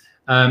mortgage.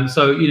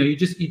 So you know, you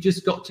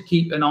just got to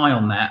keep an eye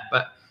on that.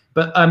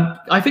 But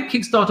I think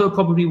Kickstarter will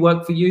probably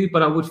work for you,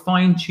 but I would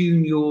fine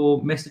tune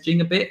your messaging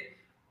a bit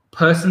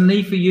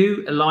personally for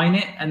you, align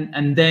it,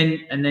 and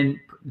then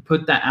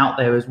put that out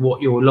there as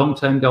what your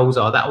long-term goals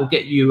are. That will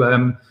get you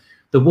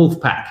the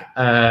wolf pack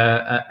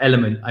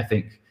element, I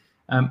think.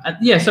 And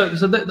yeah, so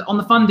on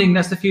the funding,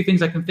 that's the few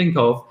things I can think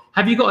of.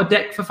 Have you got a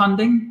deck for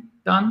funding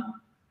done?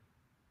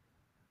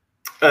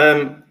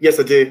 Yes,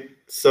 I do.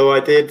 So I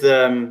did.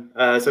 So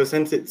I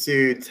sent it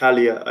to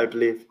Talia, I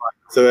believe.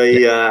 So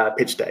a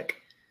pitch deck,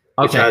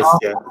 which has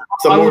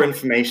some more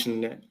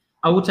information in it.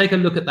 I will take a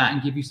look at that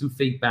and give you some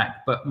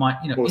feedback. But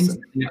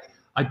awesome.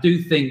 I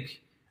do think.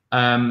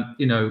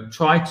 You know,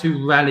 try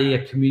to rally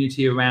a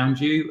community around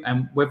you,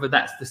 and whether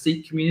that's the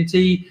Seek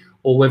community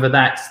or whether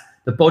that's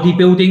the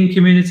bodybuilding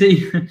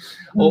community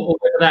or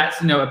whether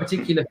that's, you know, a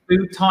particular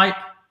food type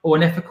or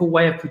an ethical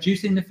way of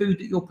producing the food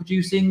that you're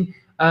producing,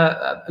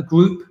 a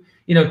group,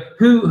 you know,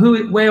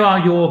 where are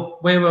your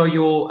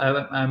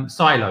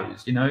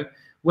silos, you know,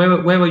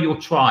 where are your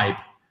tribe,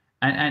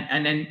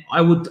 and then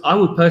I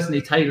would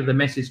personally tailor the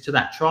message to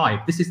that tribe.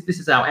 This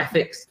is our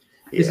ethics.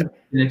 This is what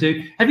we're gonna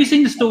do. Have you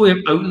seen the story of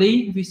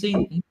Oatly? Have you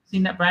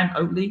seen that brand,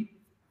 Oatly?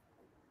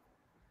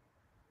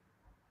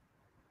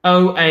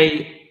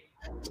 OATLE.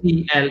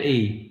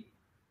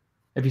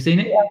 Have you seen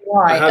it? Yeah,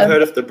 right. I have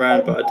heard of the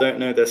brand, but I don't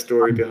know their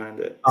story behind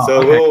it. Oh, so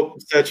okay. we'll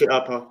search it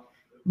up.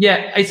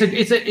 Yeah,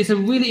 it's a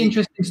really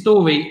interesting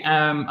story.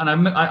 And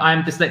I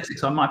am dyslexic,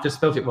 so I might have just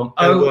spelled it wrong.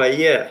 OY,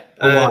 yeah.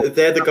 OY.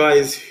 They're the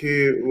guys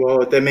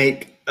who, they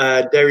make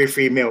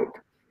dairy-free milk.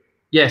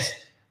 Yes,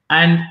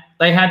 and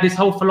they had this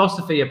whole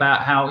philosophy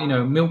about how, you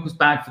know, milk was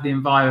bad for the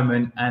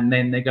environment, and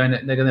then they're going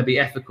to be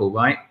ethical,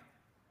 right?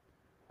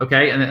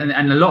 Okay,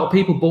 and a lot of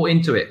people bought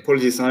into it.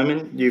 Apologies,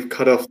 Simon, you've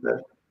cut off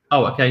there.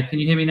 Oh, okay. Can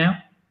you hear me now?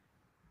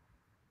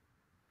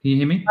 Can you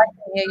hear me? I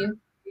can hear you.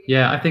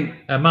 Yeah, I think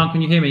Mark,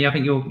 can you hear me? I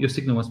think your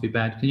signal must be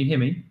bad. Can you hear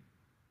me?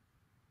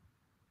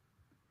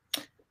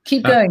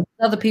 Keep going.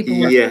 Other people.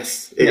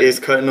 Yes, it is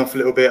cutting off a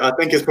little bit. I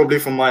think it's probably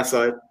from my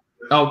side.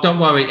 Oh, don't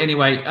worry.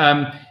 Anyway,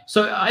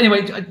 so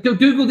anyway,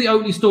 Google the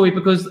Oatly story,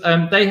 because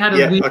they had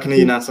I can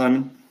hear you now,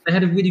 Simon. They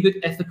had a really good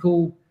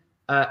ethical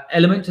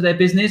element to their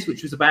business,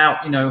 which was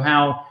about, you know,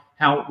 how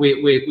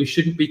we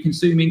shouldn't be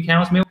consuming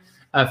cow's milk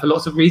for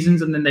lots of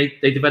reasons, and then they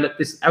developed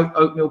this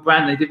oatmeal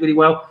brand. And they did really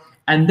well,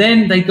 and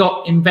then they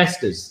got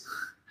investors,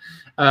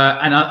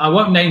 and I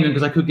won't name them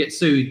because I could get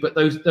sued. But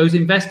those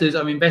investors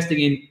are investing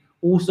in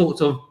all sorts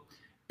of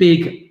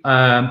big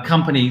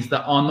companies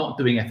that are not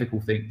doing ethical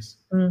things,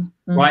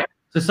 right?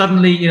 So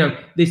suddenly, you know,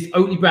 this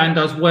Oatly brand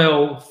does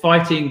well,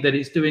 fighting that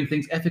it's doing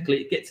things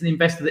ethically. It gets an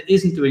investor that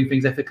isn't doing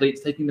things ethically.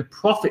 It's taking the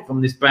profit from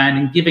this brand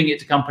and giving it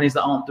to companies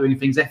that aren't doing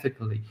things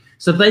ethically.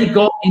 So they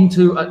got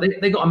into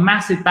they got a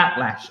massive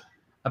backlash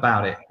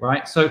about it,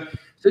 right? So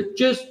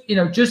just, you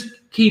know,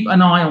 just keep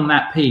an eye on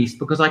that piece,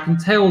 because I can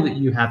tell that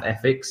you have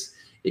ethics.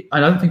 I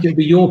don't think it'll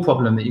be your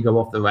problem that you go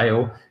off the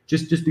rail.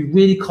 Just be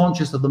really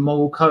conscious of the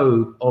moral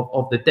code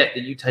of the debt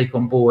that you take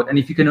on board. And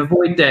if you can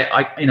avoid debt,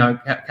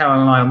 Carol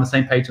and I are on the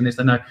same page on this.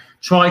 I know,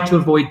 try to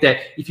avoid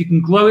debt. If you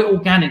can grow it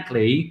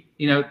organically,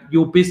 you know,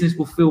 your business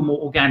will feel more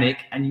organic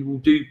and you will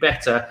do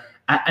better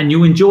and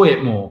you'll enjoy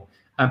it more.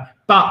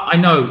 But I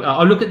know,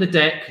 I'll look at the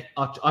deck.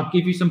 I'll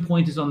give you some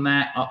pointers on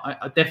that.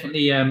 I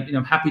definitely, you know,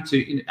 I'm happy to,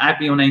 you know, add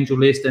me on Angel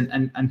List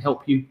and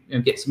help you, you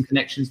know, get some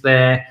connections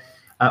there.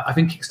 I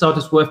think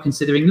Kickstarter's worth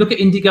considering. Look at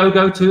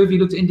Indiegogo too. Have you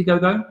looked at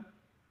Indiegogo?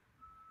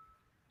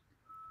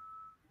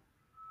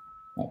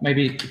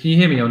 Maybe, can you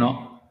hear me or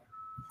not?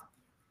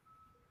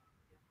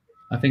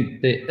 I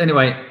think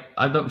anyway,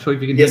 I'm not sure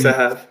if you can hear me. Yes,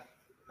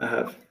 I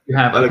have. You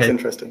have, okay. That looks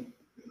interesting.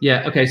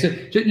 Yeah, okay. So,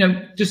 you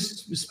know,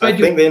 just spread I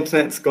think the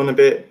internet's gone a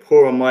bit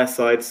poor on my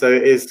side, so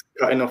it is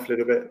cutting off a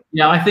little bit.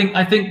 Yeah, I think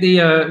the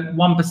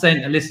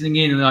 1% are listening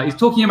in and they're like, he's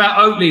talking about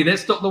Oatly.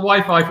 Let's stop the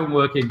Wi-Fi from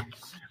working.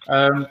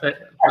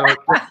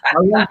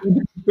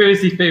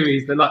 Conspiracy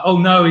theories. They're like, oh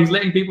no, he's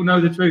letting people know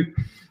the truth.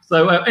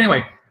 So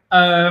anyway,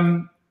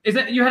 is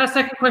that you had a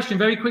second question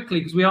very quickly,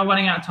 because we are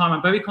running out of time.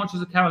 I'm very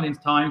conscious of Caroline's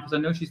time because I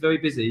know she's very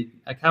busy.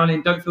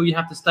 Caroline, don't feel you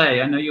have to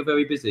stay. I know you're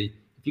very busy.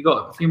 Have you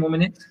got a few more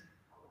minutes?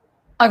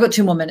 I've got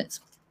 2 more minutes.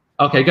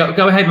 Okay,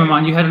 go ahead,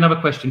 Maman. You had another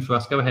question for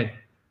us. Go ahead.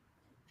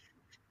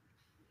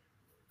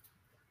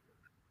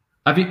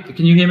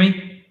 Can you hear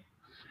me?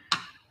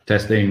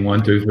 Testing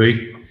 1, 2,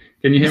 3.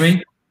 Can you hear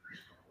me?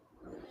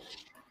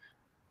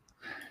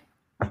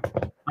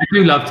 I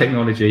do love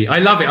technology. I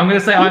love it. I'm going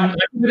to say I'm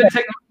good at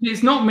technology.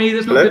 It's not me.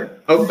 That's not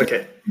good. Oh,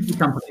 okay.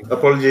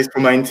 Apologies for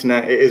my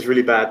internet. It is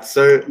really bad.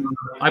 So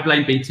I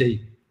blame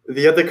BT.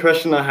 The other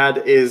question I had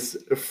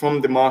is from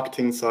the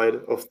marketing side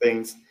of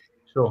things.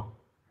 Sure.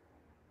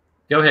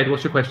 Go ahead.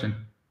 What's your question?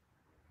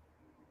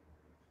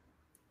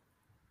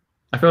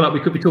 I feel like we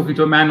could be talking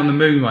to a man on the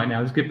moon right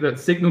now. That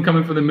signal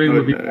coming from the moon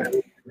would be.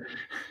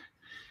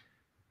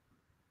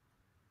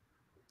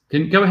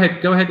 Go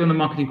ahead on the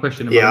marketing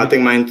question. Yeah, I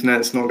think my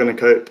internet's not going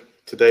to cope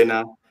today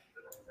now.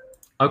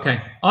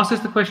 Okay, ask us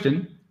the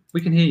question.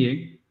 We can hear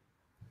you.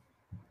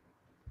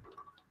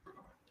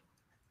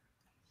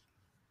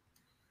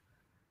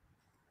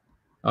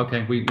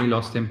 Okay, we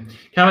lost him.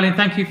 Caroline,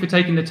 thank you for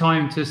taking the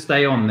time to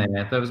stay on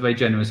there. That was very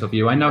generous of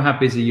you. I know how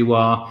busy you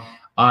are.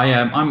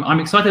 I'm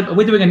excited.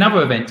 We're doing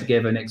another event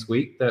together next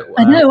week.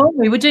 I know, aren't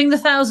we? We're doing the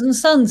Thousand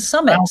Suns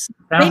Summit.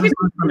 Maybe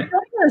join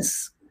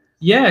us.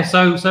 Yeah,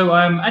 so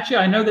actually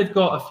I know they've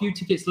got a few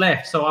tickets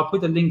left, so I'll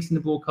put the links in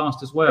the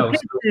broadcast as well.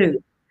 So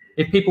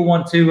if people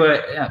want to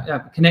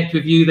connect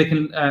with you, they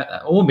can,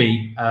 or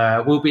me.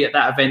 We'll be at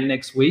that event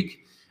next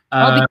week.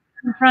 I'll be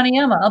teaching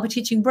pranayama. I'll be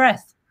teaching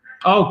breath.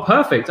 Oh,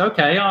 perfect.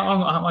 Okay,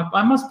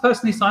 I must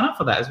personally sign up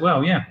for that as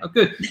well. Yeah,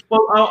 good.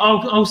 Well,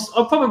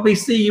 I'll probably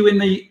see you in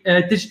the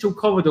digital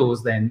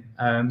corridors then.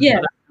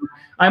 Yeah.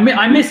 I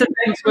miss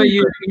events where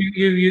you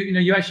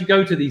actually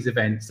go to these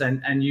events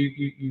and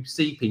you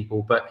see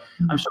people, but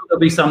I'm sure there'll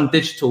be some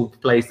digital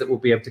place that we'll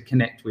be able to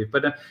connect with.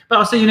 But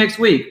I'll see you next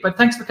week. But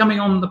thanks for coming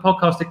on the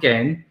podcast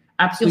again.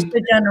 Absolutely. You're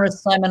so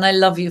generous, Simon. I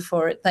love you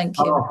for it. Thank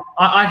you.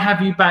 I'd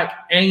have you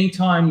back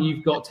anytime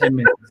you've got 10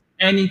 minutes.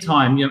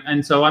 Anytime.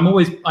 And so I know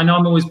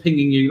I'm always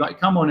pinging you, like,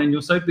 come on, and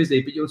you're so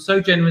busy, but you're so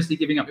generously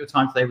giving up your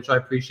time today, which I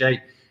appreciate.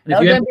 And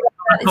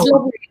it's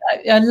lovely.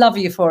 I love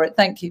you for it.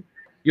 Thank you.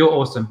 You're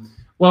awesome.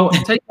 Well,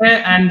 take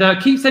care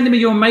and keep sending me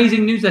your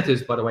amazing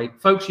newsletters, by the way.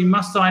 Folks, you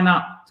must sign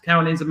up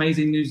Caroline's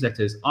amazing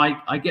newsletters.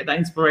 I get that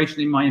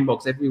inspiration in my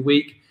inbox every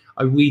week.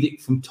 I read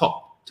it from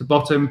top to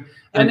bottom.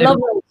 And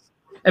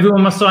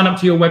everyone must sign up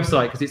to your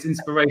website because it's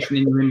inspiration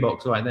in your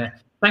inbox right there.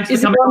 Thanks for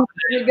coming on.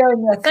 You're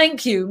going there.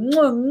 Thank you.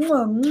 Mwah,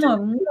 mwah,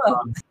 mwah,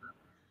 mwah.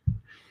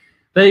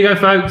 There you go,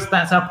 folks.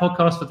 That's our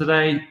podcast for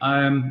today.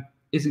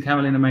 Isn't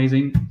Caroline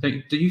amazing?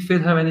 Do you feel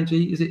her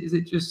energy? Is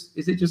it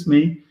just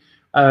me?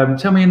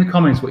 Tell me in the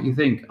comments what you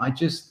think.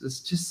 There's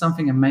just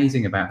something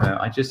amazing about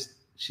her.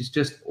 She's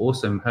just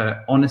awesome.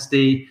 Her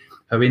honesty,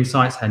 her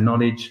insights, her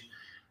knowledge,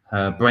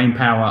 her brain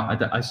power.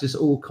 It's just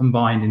all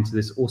combined into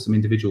this awesome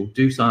individual.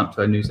 Do sign up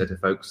to her newsletter,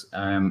 folks.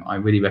 I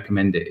really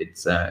recommend it.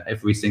 It's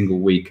every single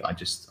week.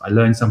 I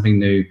learn something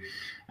new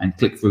and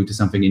click through to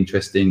something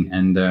interesting.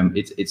 And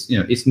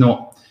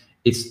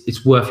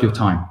it's worth your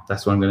time.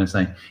 That's what I'm going to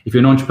say. If you're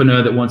an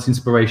entrepreneur that wants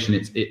inspiration,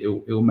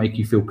 it will make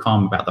you feel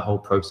calm about the whole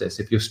process.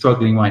 If you're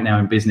struggling right now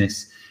in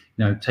business,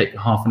 take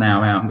half an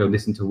hour out and go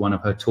listen to one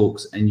of her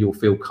talks and you'll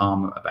feel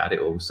calm about it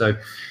all. So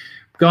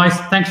guys,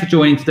 thanks for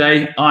joining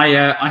today. I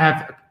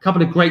have a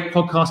couple of great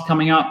podcasts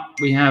coming up.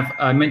 We have,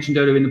 I mentioned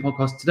earlier in the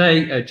podcast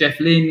today, Jeff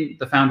Lynn,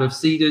 the founder of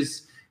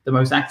Seedrs, the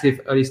most active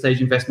early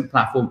stage investment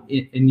platform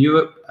in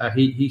Europe.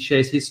 He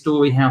shares his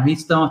story, how he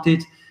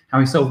started,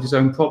 how he solved his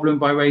own problem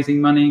by raising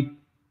money.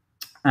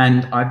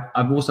 And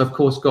I've also, of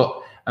course,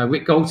 got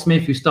Rick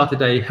Goldsmith, who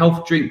started a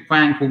health drink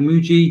brand called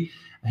Muji.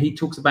 He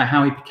talks about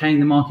how he became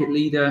the market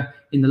leader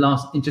in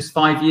just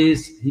 5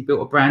 years. He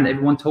built a brand that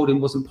everyone told him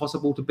wasn't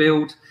possible to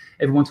build.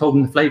 Everyone told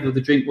him the flavor of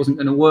the drink wasn't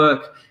going to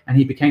work, and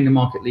he became the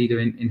market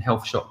leader in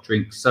health shop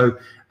drinks. So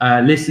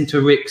listen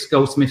to Rick's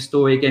Goldsmith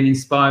story, again,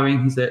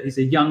 inspiring. He's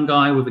a young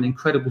guy with an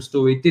incredible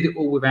story, did it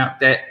all without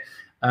debt.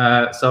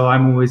 So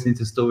I'm always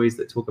into stories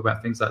that talk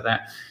about things like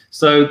that.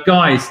 So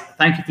guys,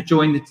 thank you for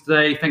joining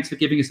today. Thanks for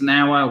giving us an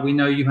hour. We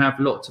know you have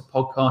lots of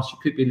podcasts you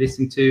could be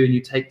listening to, and you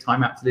take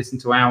time out to listen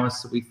to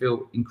ours. So we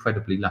feel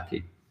incredibly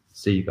lucky.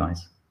 See you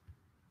guys.